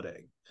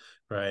flooding,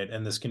 right?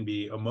 And this can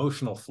be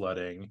emotional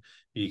flooding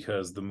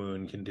because the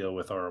moon can deal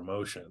with our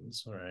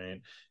emotions, right?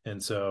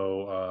 And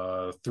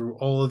so through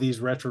all of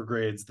these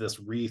retrogrades, this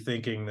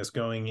rethinking, this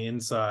going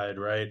inside,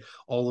 right?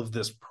 All of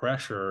this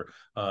pressure,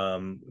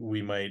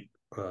 we might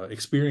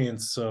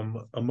experience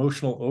some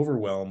emotional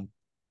overwhelm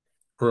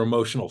or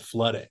emotional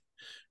flooding,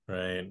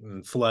 right?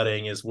 And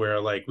flooding is where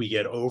like we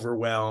get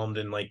overwhelmed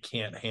and like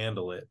can't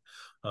handle it.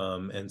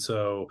 And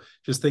so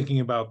just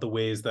thinking about the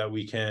ways that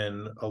we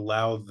can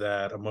allow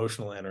that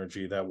emotional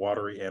energy, that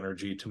watery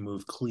energy, to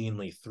move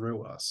cleanly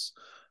through us.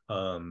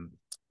 On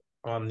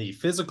the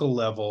physical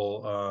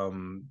level,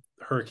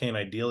 Hurricane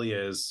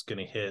Idalia is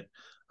going to hit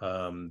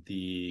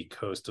the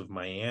coast of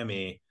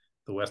Miami,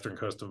 the western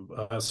coast of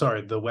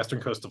the western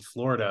coast of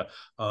Florida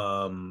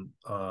on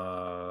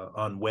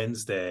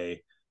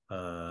Wednesday,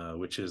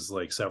 which is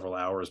like several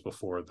hours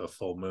before the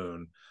full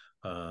moon.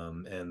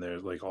 And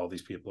there's like all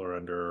these people are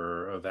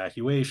under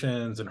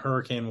evacuations and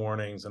hurricane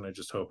warnings, and I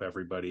just hope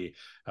everybody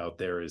out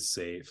there is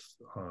safe.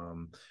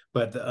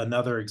 But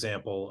another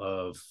example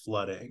of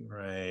flooding,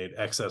 right?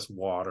 Excess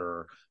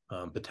water,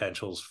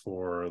 potentials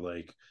for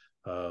like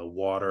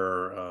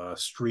water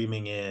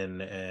streaming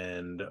in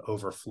and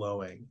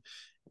overflowing.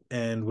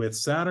 And with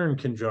Saturn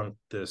conjunct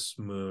this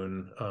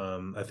moon,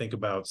 I think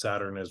about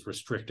Saturn as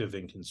restrictive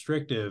and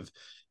constrictive,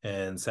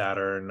 and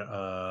Saturn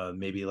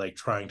maybe like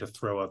trying to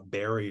throw up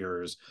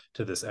barriers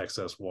to this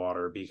excess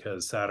water,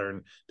 because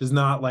Saturn does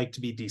not like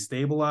to be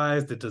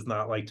destabilized. It does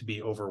not like to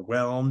be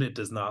overwhelmed. It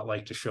does not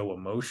like to show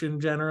emotion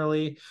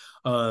generally.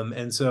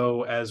 And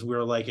so as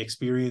we're like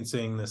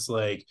experiencing this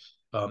like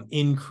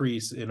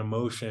increase in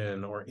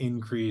emotion or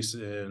increase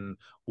in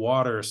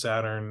water,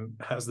 Saturn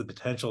has the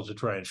potential to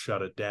try and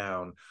shut it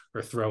down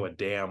or throw a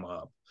dam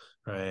up,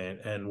 right?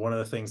 And one of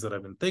the things that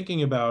I've been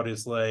thinking about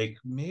is like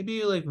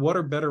maybe like what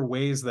are better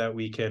ways that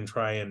we can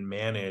try and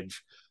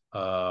manage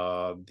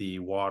the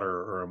water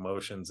or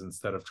emotions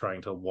instead of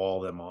trying to wall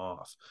them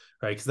off,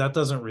 right? Because that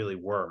doesn't really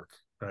work,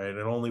 right?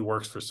 It only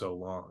works for so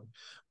long.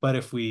 But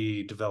if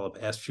we develop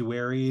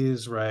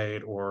estuaries,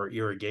 right, or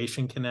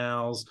irrigation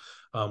canals,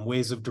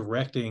 ways of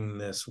directing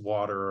this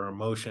water or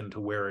emotion to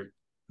where it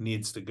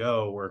needs to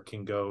go or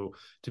can go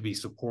to be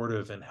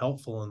supportive and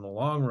helpful in the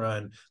long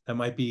run, that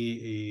might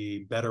be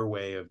a better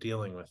way of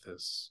dealing with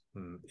this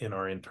in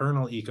our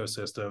internal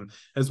ecosystem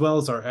as well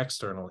as our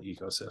external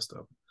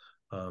ecosystem.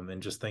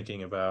 And just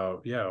thinking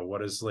about,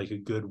 what is like a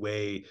good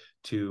way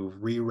to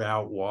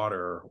reroute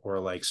water or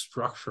like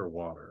structure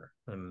water.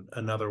 And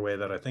another way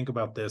that I think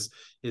about this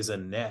is a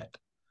net.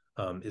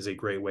 Is a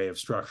great way of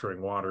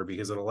structuring water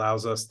because it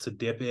allows us to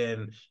dip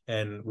in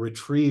and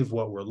retrieve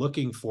what we're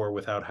looking for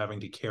without having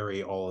to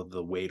carry all of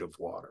the weight of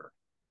water.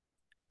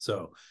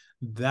 So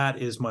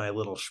that is my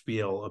little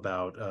spiel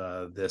about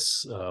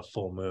this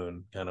full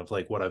moon, kind of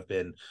like what I've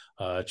been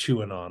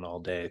chewing on all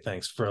day.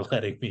 Thanks for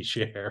letting me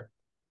share.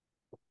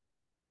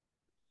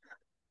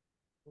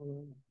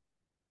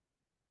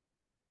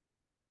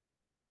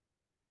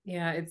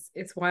 Yeah,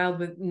 it's wild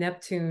with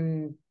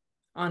Neptune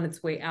on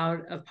its way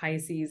out of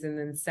Pisces and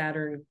then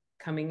Saturn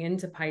coming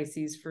into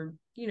Pisces for,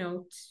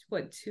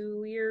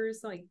 2 years,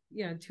 like,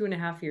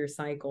 2.5 year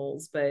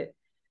cycles. But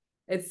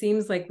it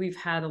seems like we've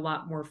had a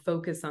lot more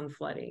focus on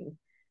flooding.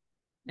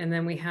 And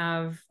then we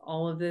have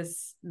all of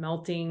this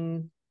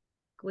melting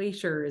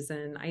glaciers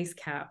and ice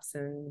caps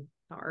and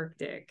the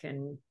Arctic.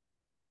 And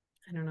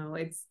I don't know,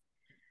 it's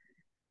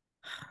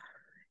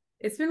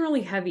been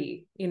really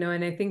heavy,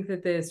 and I think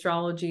that the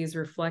astrology is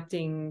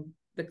reflecting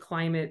the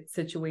climate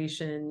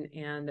situation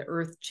and the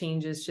earth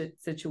changes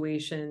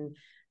situation.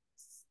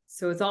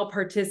 So it's all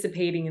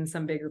participating in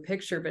some bigger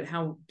picture, but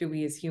how do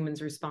we as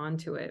humans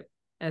respond to it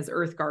as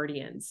earth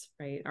guardians,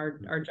 right?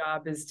 Our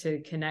job is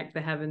to connect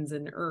the heavens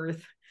and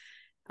earth.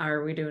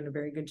 Are we doing a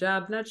very good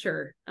job? Not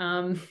sure.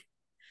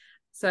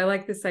 So I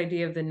like this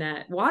idea of the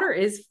net. Water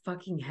is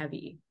fucking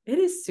heavy. It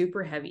is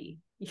super heavy.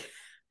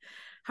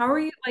 How are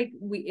you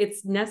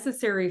it's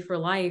necessary for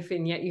life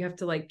and yet you have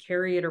to like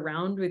carry it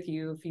around with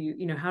you. If you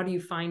how do you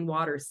find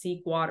water,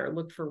 seek water,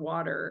 look for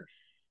water?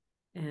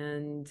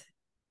 And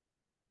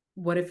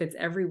what if it's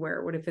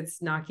everywhere? What if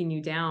it's knocking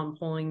you down,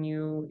 pulling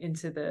you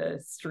into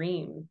the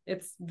stream?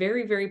 It's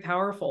very, very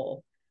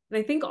powerful. And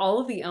I think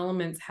all of the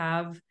elements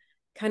have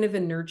kind of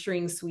a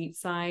nurturing sweet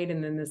side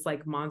and then this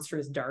like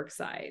monstrous dark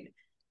side.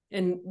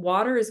 And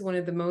water is one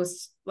of the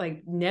most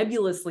like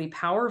nebulously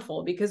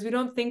powerful because we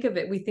don't think of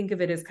it. We think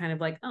of it as kind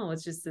of like, oh,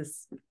 it's just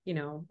this,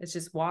 it's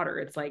just water.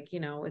 It's like,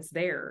 it's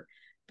there.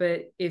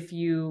 But if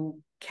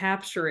you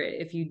capture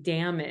it, if you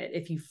dam it,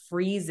 if you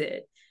freeze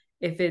it,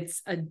 if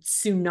it's a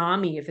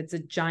tsunami, if it's a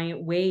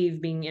giant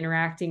wave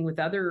interacting with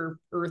other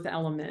earth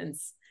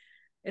elements,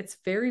 it's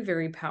very,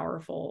 very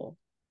powerful.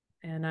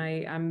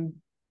 And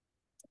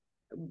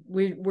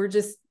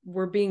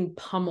we're being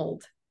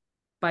pummeled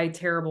by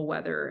terrible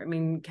weather. I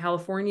mean,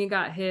 California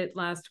got hit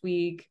last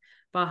week,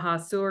 Baja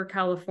Sur,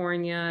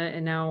 California,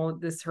 and now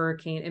this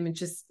hurricane. I mean,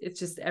 it's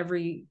just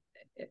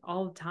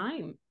all the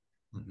time.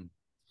 Mm-hmm.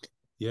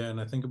 Yeah, and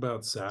I think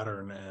about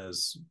Saturn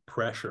as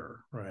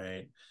pressure,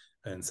 right?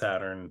 And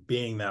Saturn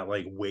being that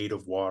like weight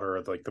of water,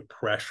 like the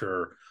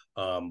pressure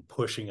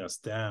pushing us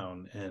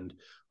down, and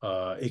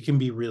it can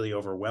be really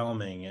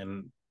overwhelming.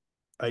 And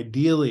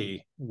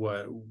ideally,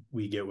 what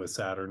we get with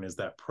Saturn is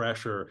that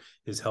pressure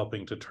is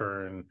helping to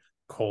turn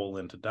coal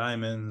into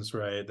diamonds,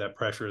 right? That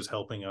pressure is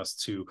helping us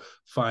to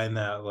find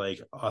that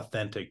like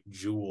authentic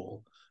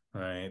jewel,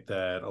 right?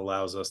 That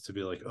allows us to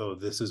be like, oh,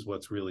 this is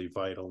what's really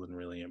vital and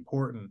really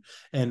important.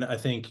 And I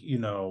think,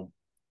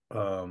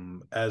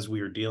 as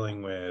we are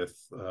dealing with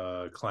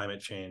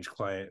climate change,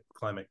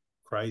 climate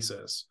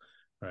crisis,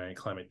 right?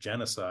 Climate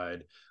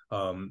genocide,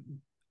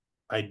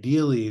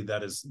 ideally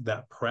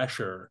that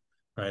pressure,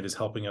 right, is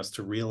helping us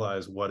to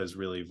realize what is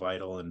really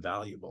vital and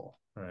valuable,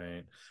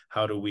 right?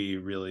 How do we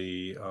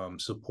really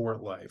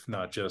support life,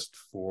 not just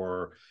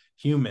for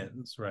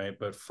humans, right,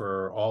 but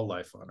for all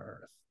life on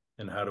Earth?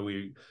 And how do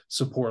we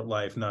support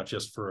life, not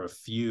just for a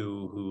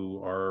few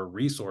who are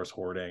resource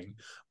hoarding,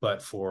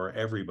 but for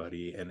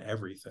everybody and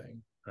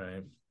everything,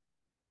 right?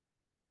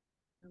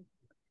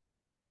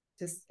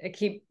 I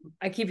keep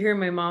hearing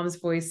my mom's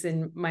voice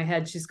in my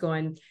head. She's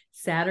going,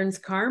 Saturn's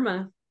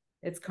karma.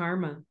 It's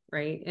karma,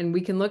 right? And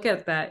we can look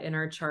at that in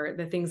our chart,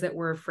 the things that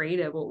we're afraid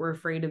of, what we're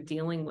afraid of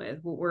dealing with,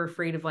 what we're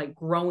afraid of like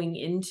growing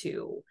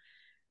into.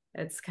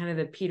 It's kind of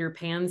the Peter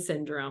Pan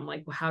syndrome.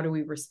 Like, how do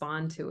we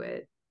respond to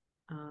it?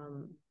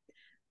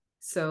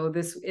 So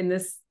in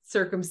this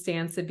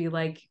circumstance, it'd be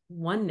like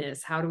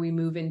oneness. How do we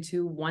move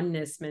into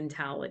oneness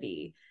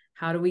mentality?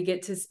 How do we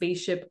get to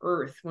spaceship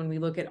Earth when we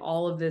look at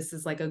all of this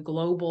as like a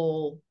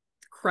global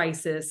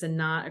crisis and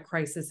not a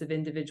crisis of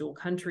individual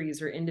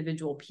countries or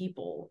individual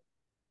people?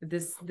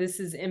 This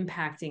is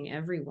impacting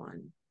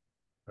everyone.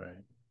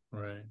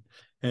 Right.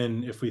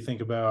 And if we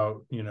think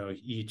about,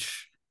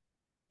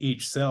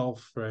 each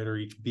self, right, or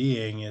each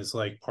being is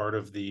like part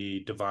of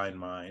the divine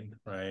mind,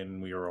 right?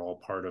 And we are all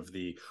part of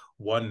the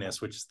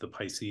oneness, which is the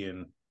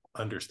Piscean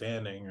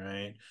understanding,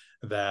 right?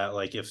 That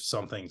like if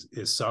something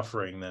is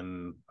suffering,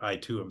 then I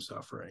too am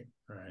suffering,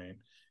 right?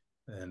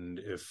 And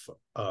if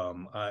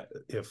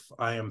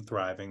I am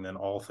thriving, then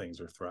all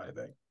things are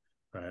thriving.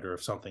 right? Or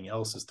if something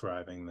else is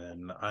thriving,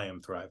 then I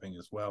am thriving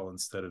as well,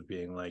 instead of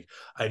being like,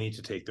 I need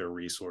to take their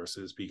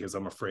resources because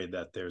I'm afraid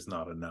that there's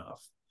not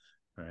enough,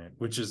 right?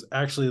 Which is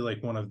actually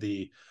like one of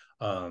the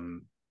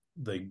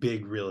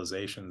big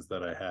realizations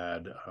that I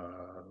had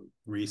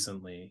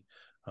recently,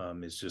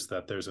 is just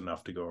that there's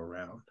enough to go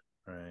around,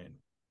 right?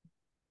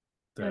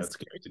 That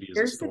scarcity is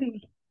a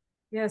story.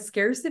 Yeah,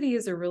 scarcity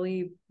is a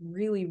really,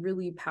 really,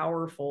 really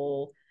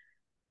powerful,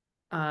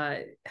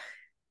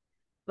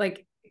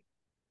 like,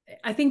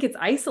 I think it's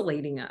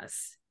isolating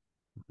us.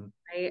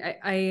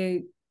 Mm-hmm.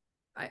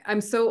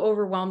 I'm so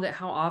overwhelmed at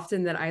how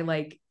often that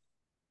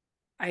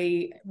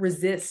I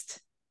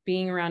resist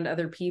being around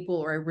other people,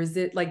 or I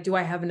resist, like, do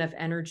I have enough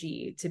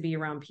energy to be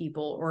around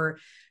people, or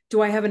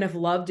do I have enough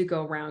love to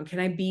go around? Can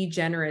I be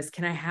generous?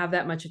 Can I have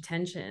that much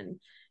attention?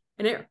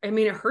 And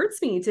it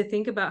hurts me to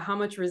think about how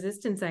much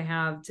resistance I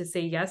have to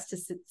say yes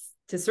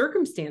to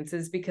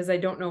circumstances, because I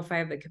don't know if I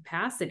have the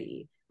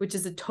capacity, which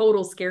is a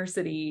total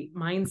scarcity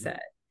mindset.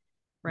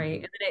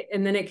 Right. Mm-hmm.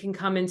 And then it can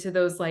come into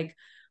those like,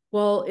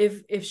 well,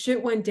 if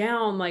shit went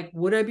down, like,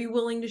 would I be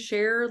willing to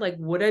share? Like,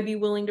 would I be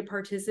willing to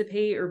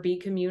participate or be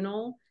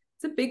communal?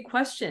 It's a big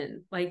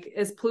question. Like,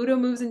 as Pluto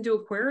moves into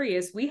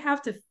Aquarius, we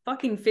have to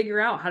fucking figure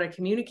out how to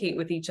communicate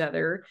with each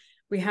other.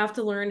 We have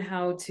to learn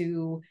how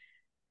to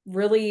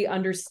really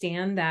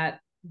understand that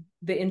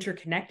the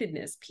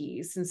interconnectedness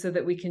piece, and so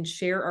that we can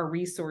share our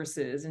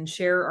resources and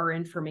share our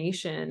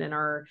information and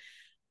our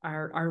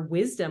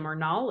wisdom, our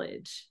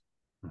knowledge.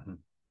 Mm-hmm.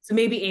 So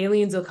maybe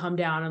aliens will come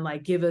down and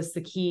like give us the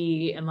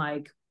key, and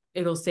like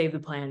it'll save the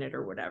planet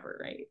or whatever,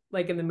 right?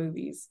 Like in the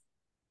movies.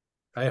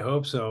 I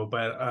hope so,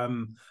 but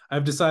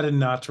I've decided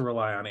not to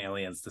rely on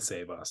aliens to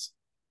save us.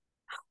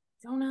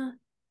 Donna.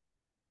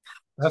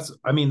 That's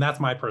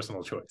my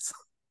personal choice.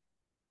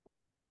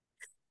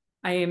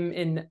 I am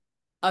in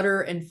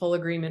utter and full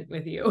agreement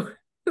with you.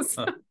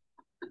 So,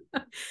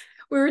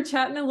 we were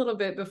chatting a little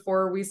bit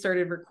before we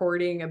started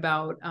recording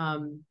about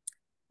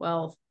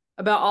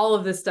about all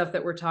of this stuff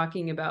that we're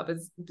talking about, but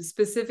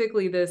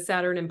specifically the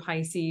Saturn and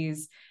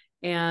Pisces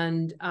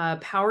and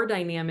power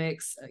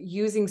dynamics,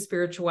 using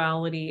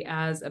spirituality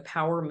as a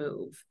power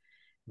move.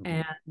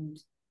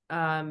 Mm-hmm.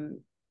 And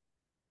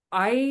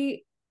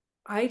I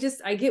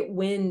get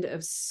wind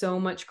of so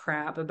much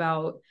crap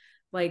about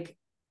like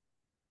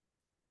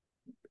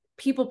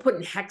people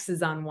putting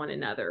hexes on one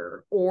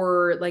another,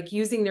 or like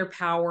using their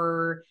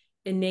power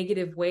in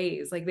negative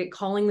ways, like they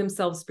calling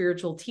themselves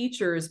spiritual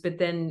teachers, but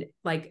then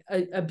like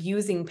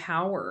abusing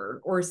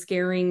power or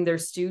scaring their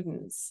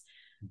students,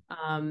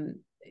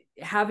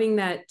 having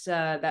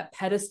that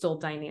pedestal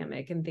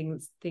dynamic and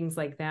things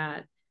like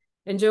that.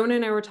 And Jonah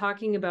and I were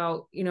talking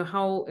about,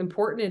 how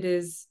important it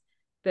is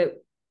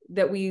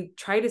that we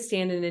try to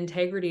stand in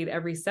integrity at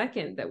every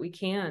second that we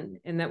can,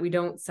 and that we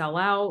don't sell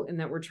out, and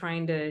that we're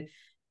trying to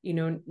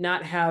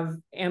not have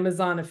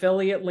Amazon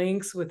affiliate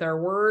links with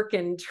our work,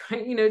 and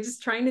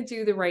just trying to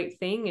do the right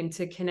thing and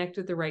to connect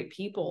with the right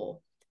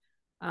people.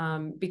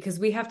 Because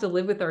we have to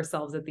live with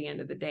ourselves at the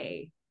end of the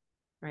day.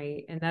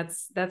 Right. And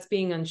that's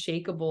being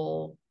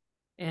unshakable.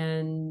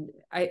 And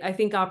I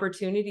think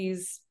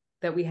opportunities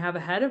that we have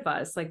ahead of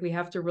us, like we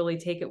have to really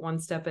take it one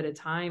step at a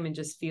time and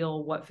just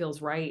feel what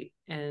feels right,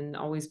 and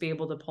always be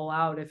able to pull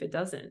out if it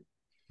doesn't.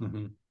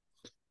 Mm-hmm.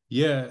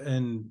 Yeah.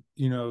 And,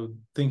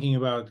 thinking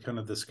about kind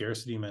of the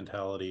scarcity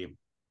mentality,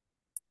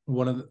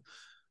 one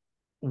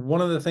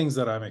of the things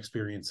that I'm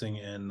experiencing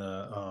in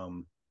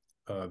the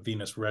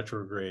Venus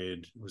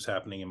retrograde was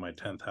happening in my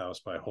 10th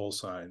house by whole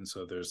sign.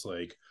 So there's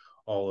like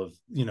all of,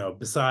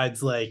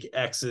 besides like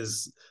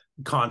exes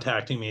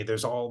contacting me,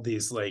 there's all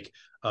these like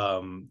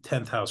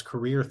 10th house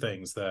career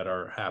things that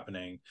are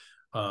happening,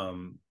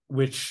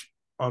 which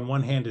on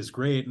one hand is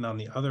great, and on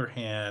the other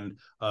hand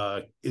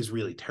is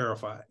really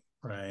terrifying.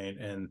 Right.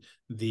 And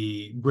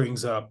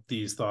brings up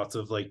these thoughts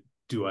of like,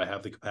 do I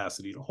have the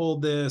capacity to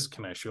hold this?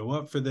 Can I show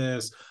up for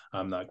this?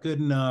 I'm not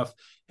good enough.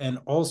 And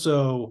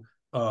also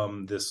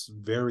this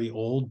very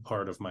old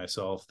part of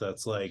myself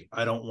that's like,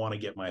 I don't want to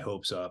get my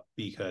hopes up,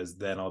 because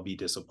then I'll be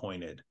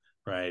disappointed.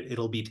 Right.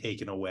 It'll be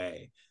taken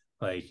away.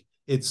 Like,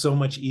 it's so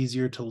much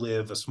easier to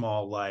live a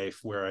small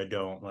life where I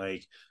don't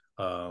like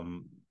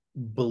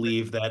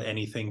believe that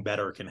anything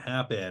better can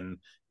happen,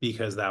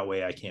 because that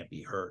way I can't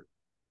be hurt.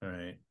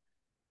 Right.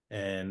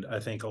 And I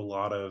think a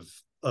lot of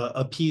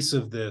a piece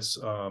of this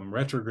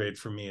retrograde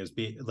for me is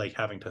like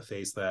having to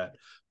face that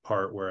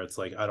part where it's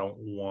like, I don't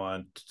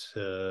want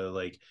to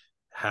like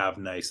have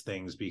nice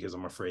things because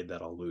I'm afraid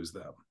that I'll lose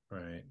them.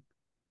 Right.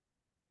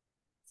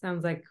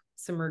 Sounds like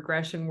some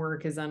regression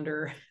work is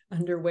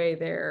underway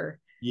there.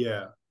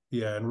 Yeah.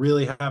 Yeah. And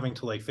really having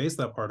to like face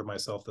that part of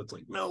myself that's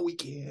like, no, we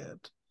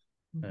can't.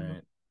 Mm-hmm.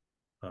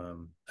 Right.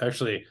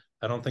 Actually,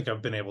 I don't think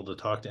I've been able to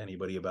talk to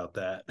anybody about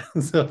that.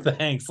 So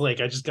thanks.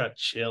 Like, I just got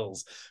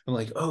chills. I'm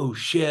like, oh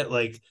shit,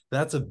 like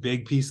that's a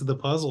big piece of the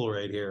puzzle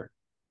right here.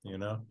 I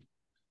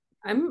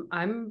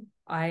am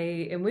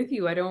with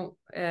you.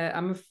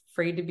 I'm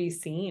afraid to be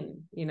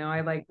seen.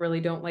 I like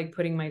really don't like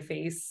putting my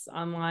face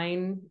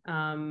online.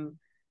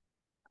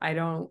 I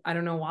don't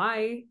know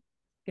why.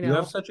 You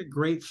have such a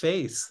great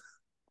face.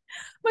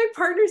 My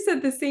partner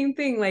said the same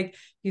thing. Like,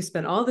 you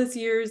spent all this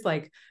years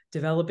like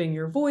developing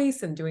your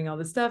voice and doing all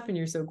this stuff, and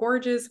you're so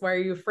gorgeous. Why are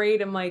you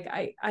afraid? I'm like,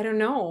 I don't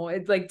know.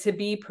 It's like, to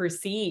be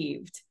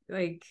perceived.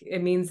 Like,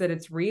 it means that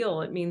it's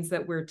real. It means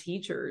that we're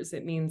teachers.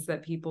 It means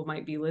that people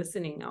might be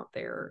listening out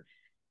there,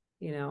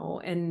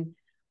 And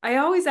I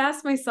always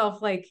ask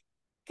myself, like,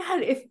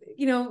 God, if,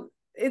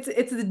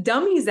 it's the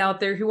dummies out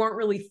there who aren't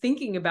really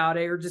thinking about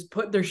it or just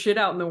put their shit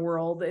out in the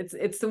world.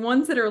 It's the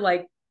ones that are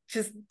like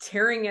just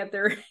tearing at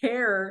their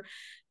hair,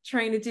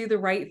 trying to do the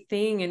right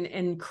thing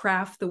and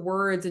craft the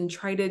words and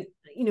try to,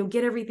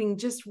 get everything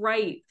just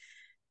right.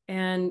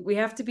 And we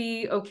have to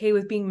be okay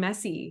with being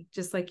messy,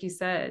 just like you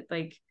said,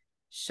 like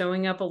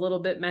showing up a little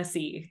bit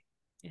messy.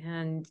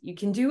 And you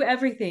can do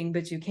everything,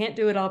 but you can't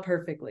do it all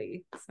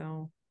perfectly.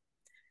 So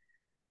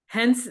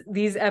hence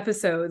these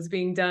episodes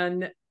being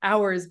done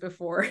hours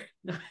before.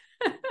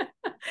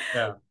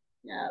 Yeah.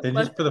 Yeah. And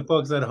just for the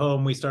folks at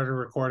home, we started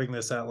recording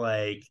this at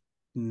like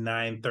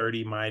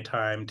 9:30 my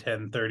time,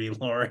 10:30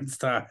 Lauren's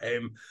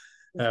time,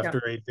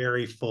 after a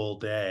very full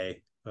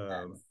day.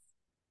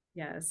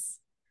 Yes.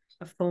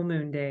 A full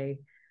moon day.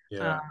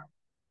 Yeah.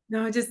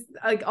 No, just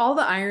like all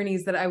the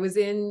ironies that I was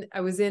at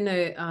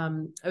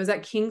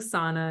King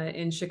Sauna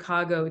in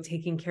Chicago,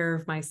 taking care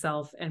of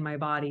myself and my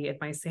body and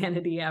my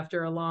sanity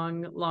after a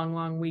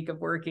long week of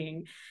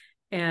working.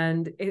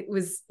 And it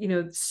was,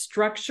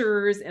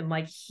 structures and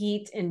like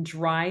heat and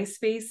dry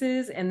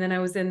spaces. And then I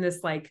was in this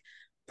like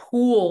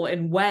pool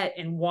and wet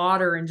and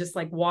water and just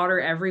like water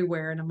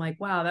everywhere. And I'm like,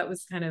 wow, that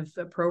was kind of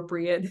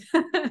appropriate.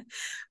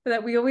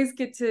 That we always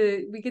get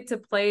to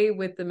play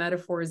with the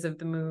metaphors of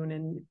the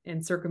moon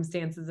and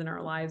circumstances in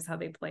our lives, how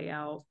they play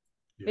out.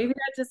 Yeah. Maybe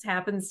that just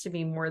happens to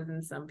me more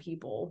than some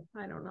people.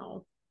 I don't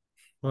know.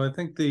 Well, I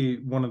think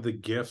one of the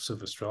gifts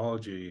of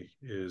astrology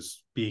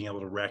is being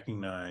able to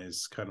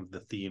recognize kind of the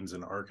themes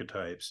and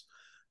archetypes,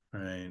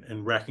 right?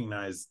 And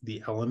recognize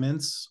the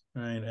elements,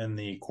 right? And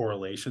the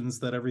correlations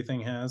that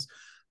everything has.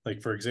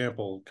 Like, for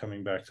example,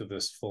 coming back to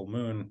this full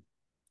moon,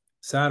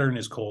 Saturn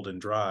is cold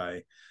and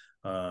dry,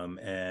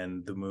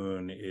 and the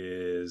moon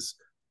is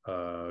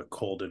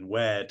cold and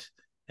wet.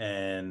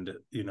 And,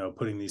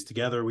 putting these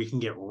together, we can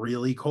get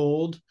really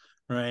cold,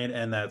 right?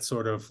 And that's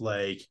sort of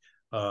like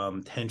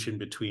tension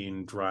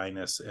between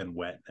dryness and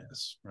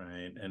wetness,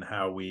 right? And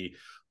how we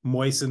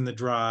moisten the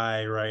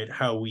dry, right?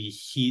 How we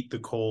heat the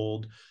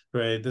cold,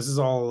 right? This is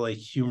all like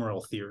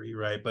humoral theory,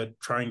 right? But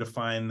trying to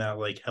find that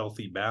like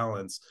healthy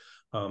balance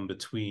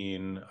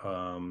between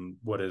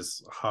what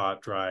is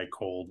hot, dry,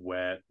 cold,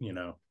 wet,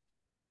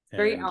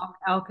 Very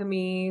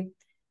alchemy,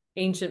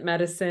 ancient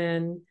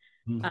medicine.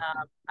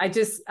 I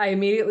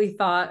immediately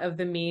thought of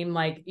the meme,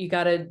 like, you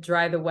got to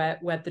dry the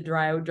wet, wet the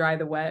dry, dry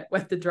the wet,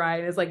 wet the dry.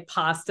 And it's like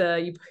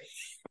pasta.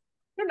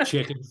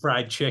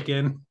 Fried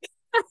chicken.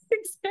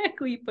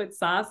 Exactly. You put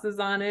sauces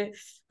on it.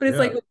 But it's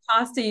like with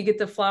pasta, you get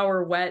the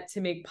flour wet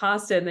to make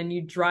pasta, and then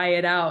you dry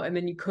it out, and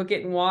then you cook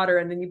it in water,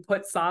 and then you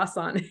put sauce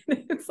on it.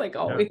 It's like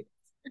always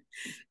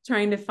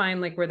trying to find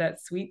like where that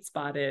sweet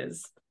spot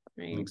is.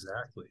 Right.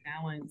 Exactly.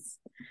 Balance.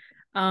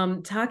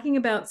 Talking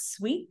about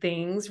sweet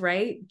things,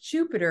 right?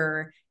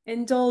 Jupiter,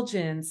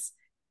 indulgence,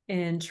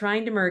 and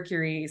trine to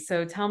Mercury.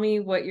 So tell me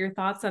what your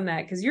thoughts on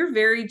that, because you're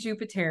very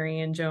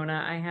Jupiterian,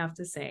 Jonah, I have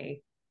to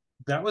say.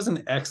 That was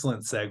an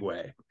excellent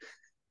segue.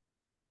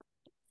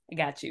 I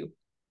got you.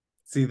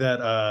 See that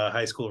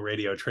high school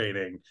radio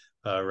training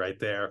right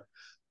there.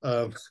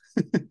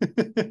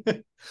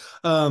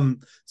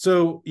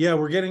 So yeah,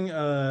 we're getting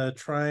a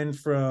trine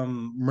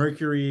from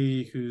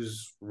Mercury,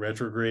 who's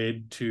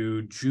retrograde,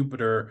 to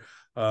Jupiter,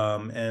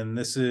 and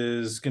this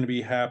is going to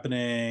be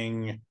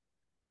happening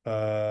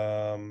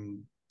I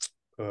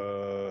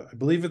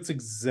believe it's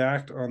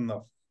exact on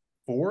the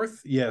 4th.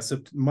 Yes,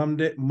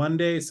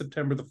 Monday,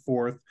 September the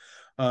 4th,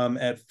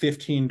 at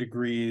 15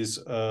 degrees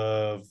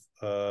of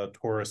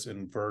Taurus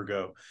in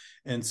Virgo.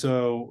 And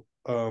so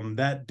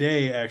that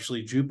day,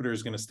 actually, Jupiter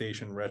is going to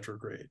station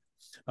retrograde.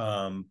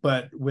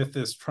 But with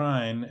this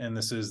trine, and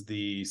this is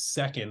the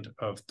second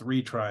of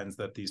 3 trines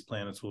that these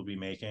planets will be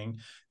making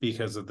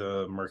because of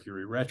the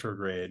Mercury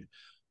retrograde.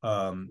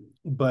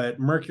 But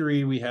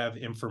Mercury, we have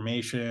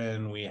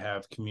information, we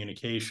have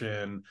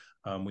communication,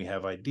 we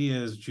have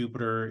ideas.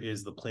 Jupiter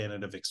is the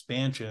planet of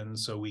expansion,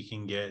 so we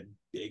can get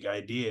big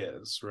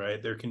ideas,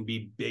 right? There can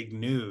be big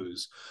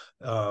news.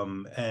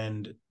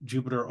 And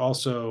Jupiter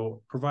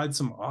also provides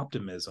some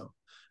optimism,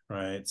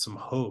 right? Some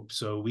hope.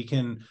 So we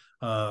can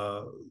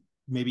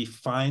maybe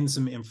find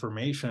some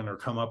information or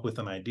come up with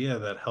an idea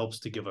that helps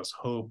to give us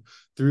hope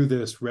through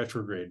this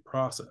retrograde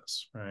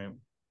process, right?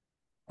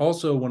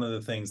 Also, one of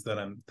the things that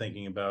I'm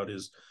thinking about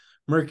is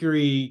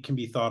Mercury can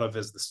be thought of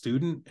as the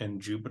student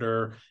and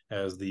Jupiter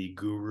as the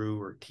guru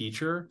or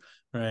teacher,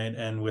 right?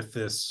 And with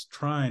this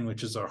trine,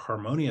 which is a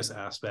harmonious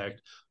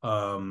aspect,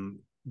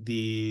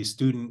 the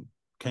student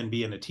can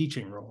be in a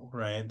teaching role,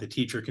 right? The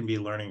teacher can be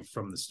learning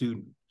from the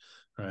student,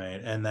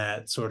 right? And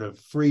that sort of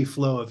free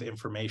flow of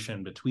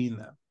information between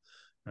them,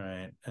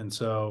 right? And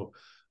so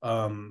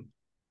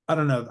I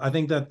don't know. I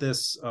think that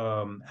this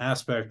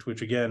aspect,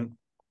 which again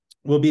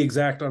will be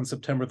exact on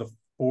September the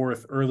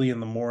 4th, early in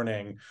the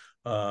morning,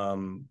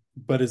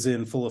 but is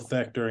in full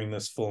effect during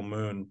this full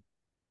moon,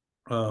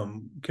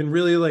 can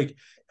really like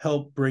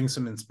help bring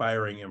some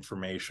inspiring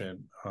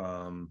information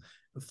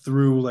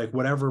through like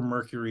whatever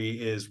Mercury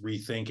is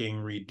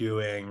rethinking,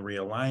 redoing,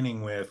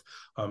 realigning with.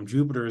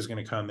 Jupiter is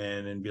going to come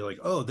in and be like,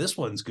 oh, this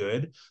one's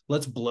good,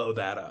 let's blow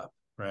that up,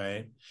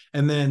 right?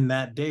 And then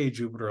that day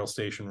Jupiter will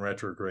station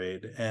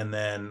retrograde, and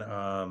then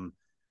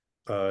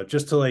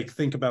just to like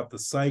think about the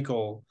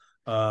cycle,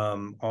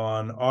 on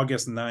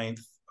August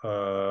 9th,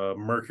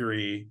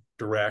 Mercury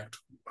direct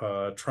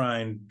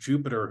trine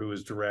Jupiter, who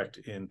is direct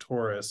in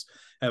Taurus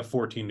at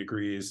 14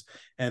 degrees.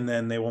 And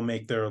then they will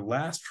make their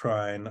last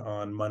trine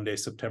on Monday,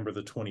 September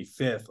the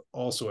 25th,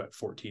 also at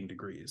 14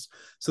 degrees.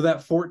 So that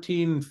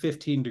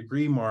 14-15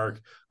 degree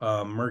mark,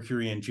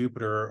 Mercury and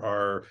Jupiter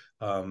are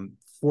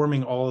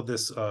forming all of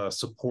this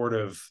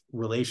supportive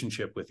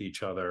relationship with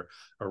each other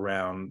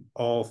around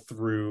all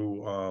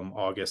through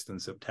August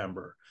and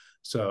September.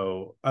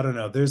 So I don't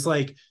know. There's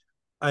like,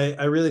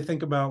 I really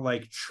think about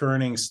like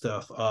churning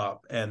stuff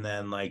up and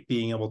then like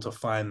being able to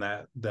find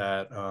that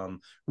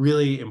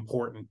really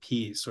important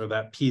piece, or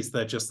that piece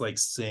that just like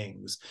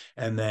sings,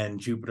 and then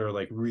Jupiter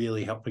like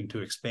really helping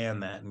to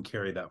expand that and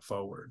carry that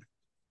forward.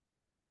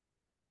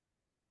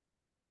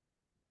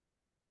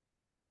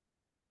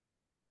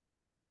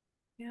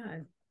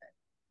 Yeah.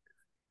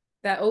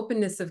 That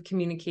openness of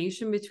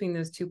communication between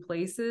those two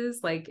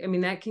places, like, I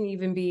mean, that can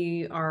even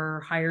be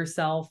our higher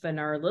self and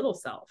our little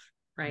self,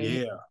 right?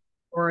 Yeah.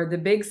 Or the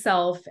big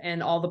self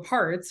and all the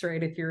parts,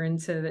 right? If you're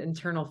into the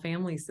internal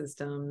family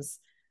systems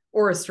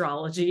or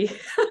astrology,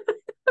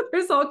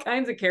 there's all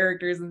kinds of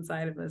characters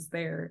inside of us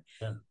there.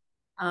 Yeah.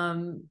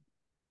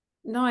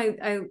 No,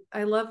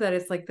 I love that.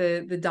 It's like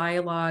the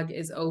dialogue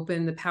is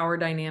open, the power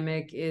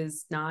dynamic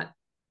is not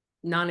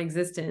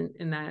non-existent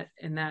in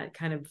that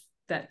kind of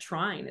that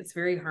trine. It's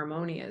very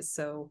harmonious.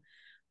 So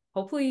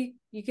hopefully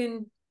you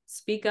can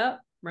speak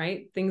up,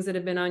 right? Things that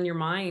have been on your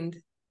mind,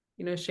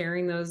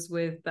 sharing those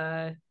with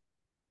the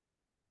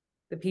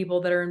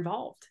people that are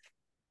involved.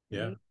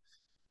 Yeah. Right?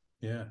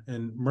 Yeah.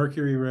 And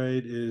Mercury,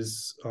 right,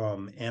 is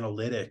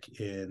analytic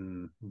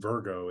in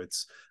Virgo.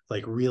 It's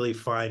like really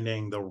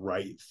finding the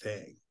right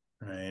thing.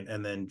 Right.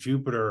 And then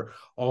Jupiter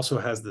also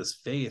has this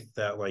faith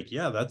that like,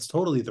 yeah, that's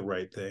totally the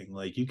right thing.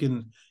 Like you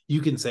can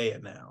say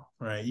it now,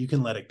 right? You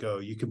can let it go.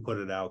 You can put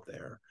it out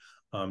there.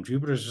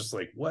 Jupiter's just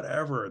like,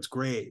 whatever, it's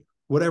great.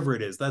 Whatever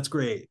it is, that's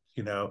great,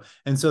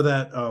 And so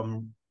that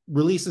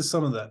releases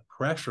some of that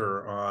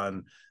pressure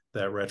on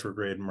that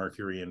retrograde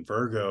Mercury in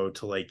Virgo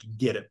to like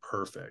get it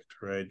perfect,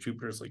 right?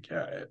 Jupiter's like,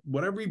 yeah,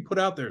 whatever you put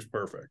out there is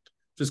perfect,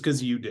 just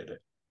because you did it.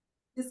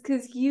 Just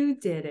because you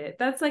did it.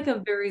 That's like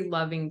a very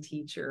loving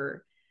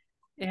teacher.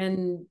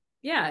 And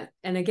yeah,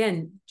 and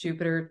again,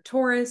 Jupiter,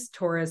 Taurus,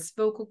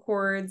 vocal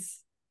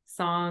cords,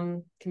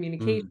 song,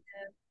 communication,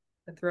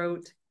 the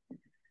throat.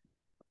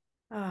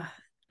 I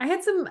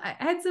had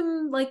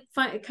some like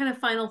kind of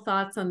final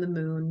thoughts on the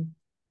moon.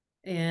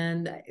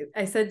 And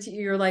I said to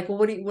you, you're like, well,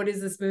 what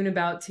is this moon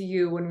about to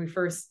you, when we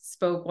first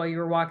spoke while you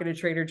were walking to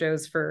Trader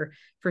Joe's for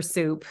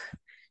soup?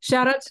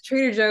 Shout out to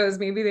Trader Joe's.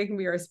 Maybe they can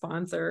be our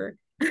sponsor.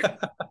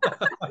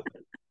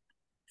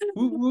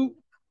 Woo, woo.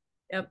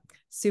 Yep.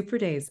 Super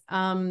days.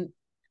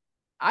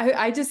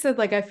 I just said,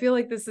 like, I feel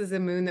like this is a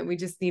moon that we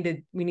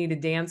need to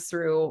dance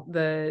through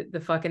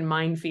the fucking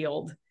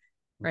minefield,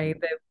 right?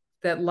 Mm-hmm.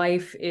 That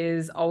life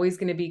is always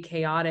going to be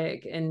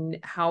chaotic, and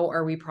how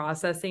are we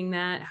processing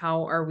that?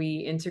 How are we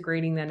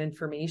integrating that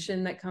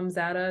information that comes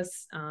at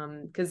us?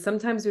 Because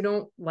sometimes we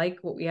don't like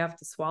what we have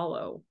to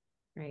swallow,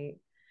 right?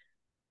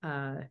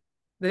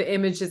 The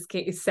image is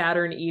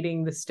Saturn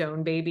eating the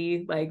stone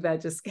baby, like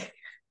that just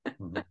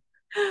Mm-hmm.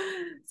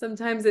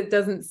 sometimes it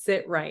doesn't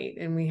sit right,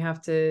 and we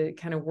have to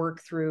kind of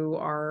work through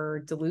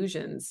our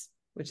delusions,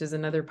 which is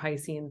another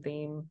Piscean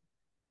theme.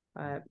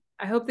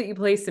 I hope that you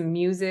play some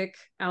music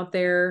out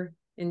there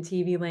in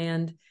TV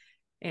land,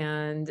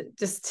 and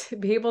just to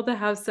be able to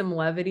have some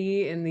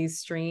levity in these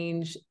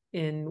strange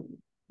and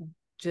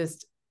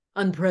just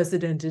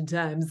unprecedented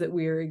times that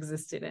we are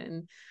existed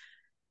in.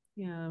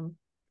 Yeah.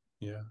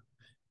 Yeah.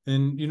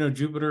 And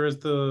Jupiter is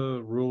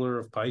the ruler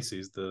of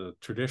Pisces, the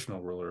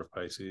traditional ruler of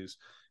Pisces.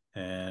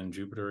 And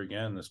Jupiter,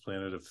 again, this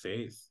planet of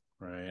faith,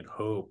 right?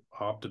 Hope,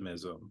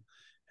 optimism,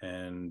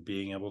 and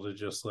being able to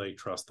just like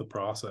trust the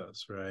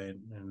process, right?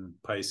 And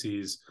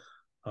Pisces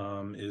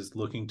is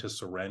looking to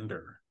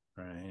surrender,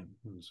 right?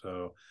 And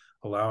so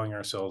allowing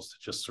ourselves to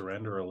just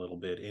surrender a little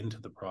bit into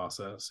the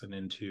process and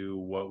into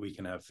what we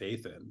can have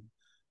faith in,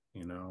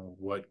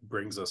 what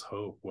brings us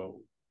hope,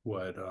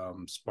 what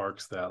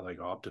sparks that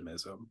like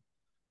optimism,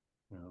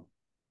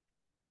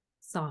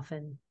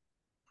 Soften.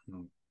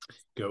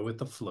 Go with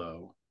the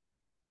flow.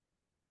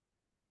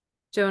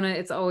 Jonah,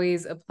 it's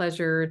always a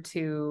pleasure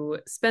to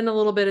spend a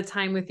little bit of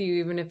time with you,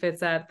 even if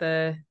it's at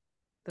the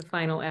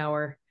final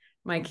hour.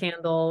 My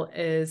candle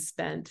is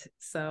spent.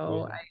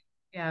 So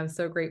I'm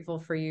so grateful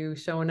for you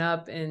showing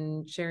up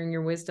and sharing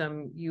your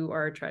wisdom. You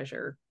are a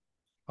treasure.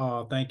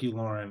 Oh, thank you,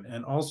 Lauren.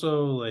 And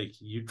also, like,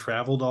 you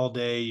traveled all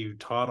day, you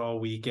taught all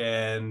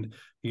weekend,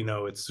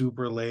 it's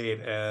super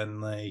late,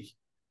 and like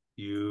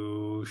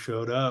you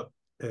showed up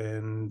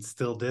and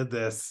still did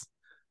this.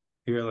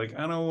 You're like,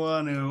 I don't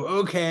want to.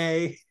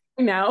 Okay.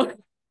 No,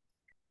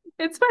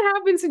 it's what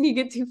happens when you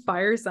get two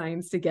fire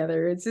signs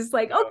together. It's just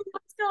like, okay,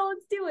 let's go,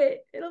 let's do it.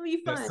 It'll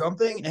be fun.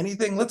 Something,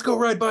 anything, let's go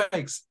ride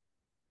bikes.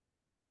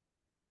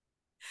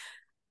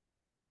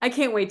 I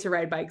can't wait to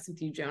ride bikes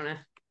with you, Jonah.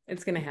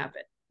 It's going to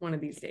happen one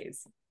of these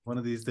days. One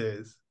of these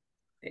days.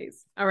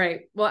 All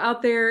right. Well,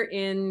 out there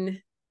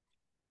in,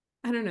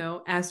 I don't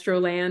know,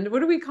 Astroland, what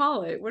do we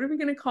call it? What are we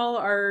going to call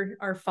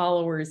our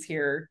followers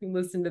here who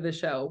listen to the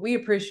show? We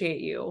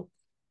appreciate you.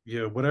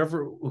 Yeah,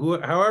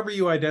 however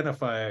you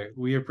identify,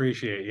 we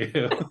appreciate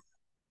you.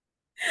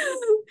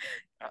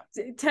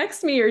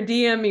 Text me or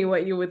DM me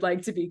what you would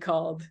like to be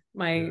called,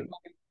 my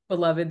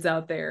beloveds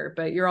out there.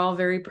 But you're all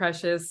very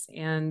precious,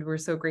 and we're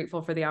so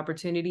grateful for the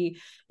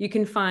opportunity. You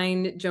can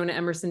find Jonah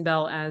Emerson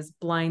Bell as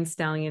Blind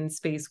Stallion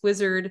Space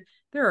Wizard.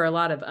 There are a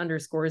lot of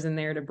underscores in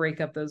there to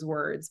break up those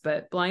words,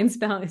 but Blind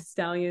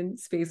Stallion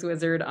Space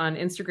Wizard on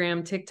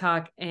Instagram,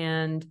 TikTok,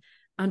 and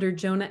under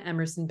Jonah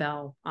Emerson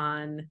Bell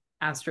on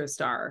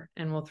Astrostar.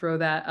 And we'll throw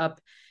that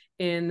up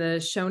in the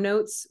show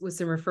notes with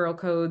some referral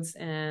codes,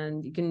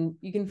 and you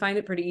can find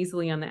it pretty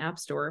easily on the App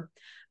Store.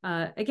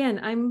 Again,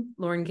 I'm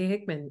Lauren K.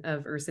 Hickman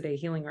of Ursa Day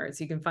Healing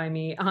Arts. You can find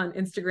me on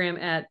Instagram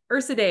at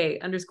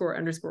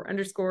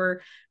ursaday___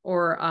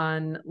 or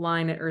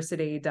online at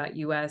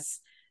ursaday.us.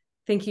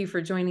 Thank you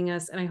for joining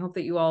us, and I hope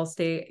that you all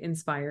stay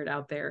inspired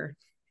out there.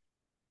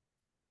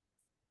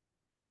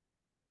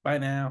 Bye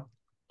now.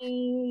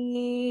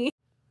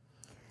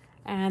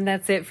 And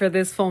that's it for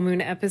this full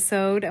moon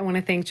episode. I want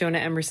to thank Jonah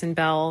Emerson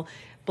Bell,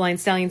 Blind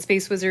Stallion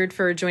Space Wizard,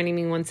 for joining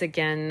me once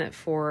again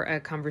for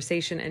a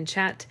conversation and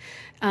chat.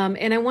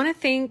 And I want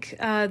to thank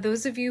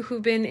those of you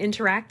who've been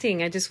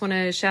interacting. I just want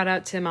to shout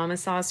out to Mama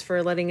Sauce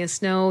for letting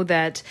us know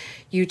that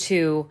you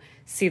too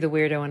see the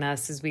weirdo in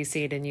us as we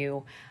see it in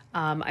you.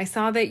 I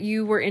saw that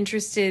you were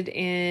interested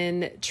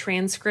in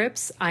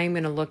transcripts. I'm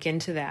going to look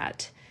into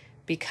that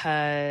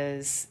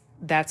because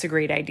that's a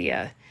great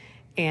idea.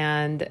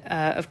 And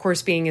of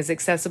course, being as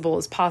accessible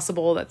as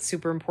possible, that's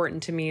super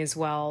important to me as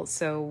well.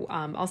 So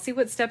I'll see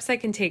what steps I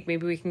can take.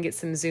 Maybe we can get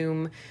some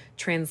Zoom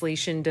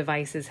translation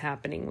devices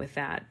happening with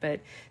that. But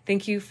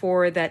thank you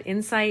for that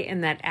insight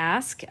and that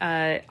ask.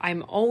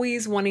 I'm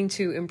always wanting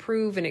to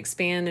improve and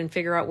expand and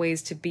figure out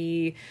ways to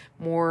be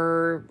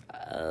more,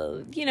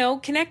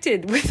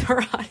 connected with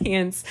our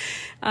audience.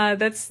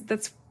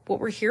 That's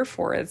what we're here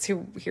for.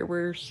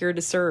 We're here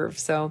to serve.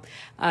 So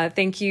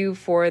thank you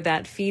for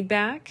that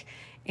feedback.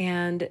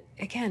 And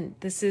again,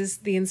 this is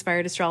the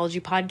Inspired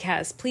Astrology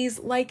Podcast. Please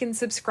like and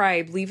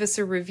subscribe, leave us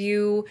a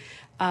review,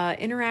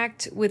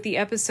 interact with the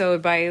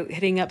episode by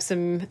hitting up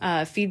some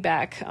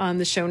feedback on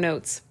the show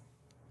notes.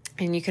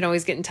 And you can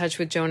always get in touch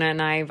with Jonah and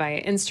I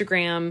via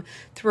Instagram,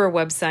 through our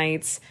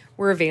websites.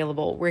 We're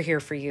available. We're here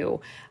for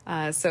you.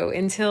 So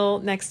until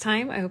next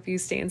time, I hope you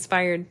stay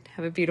inspired.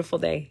 Have a beautiful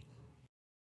day.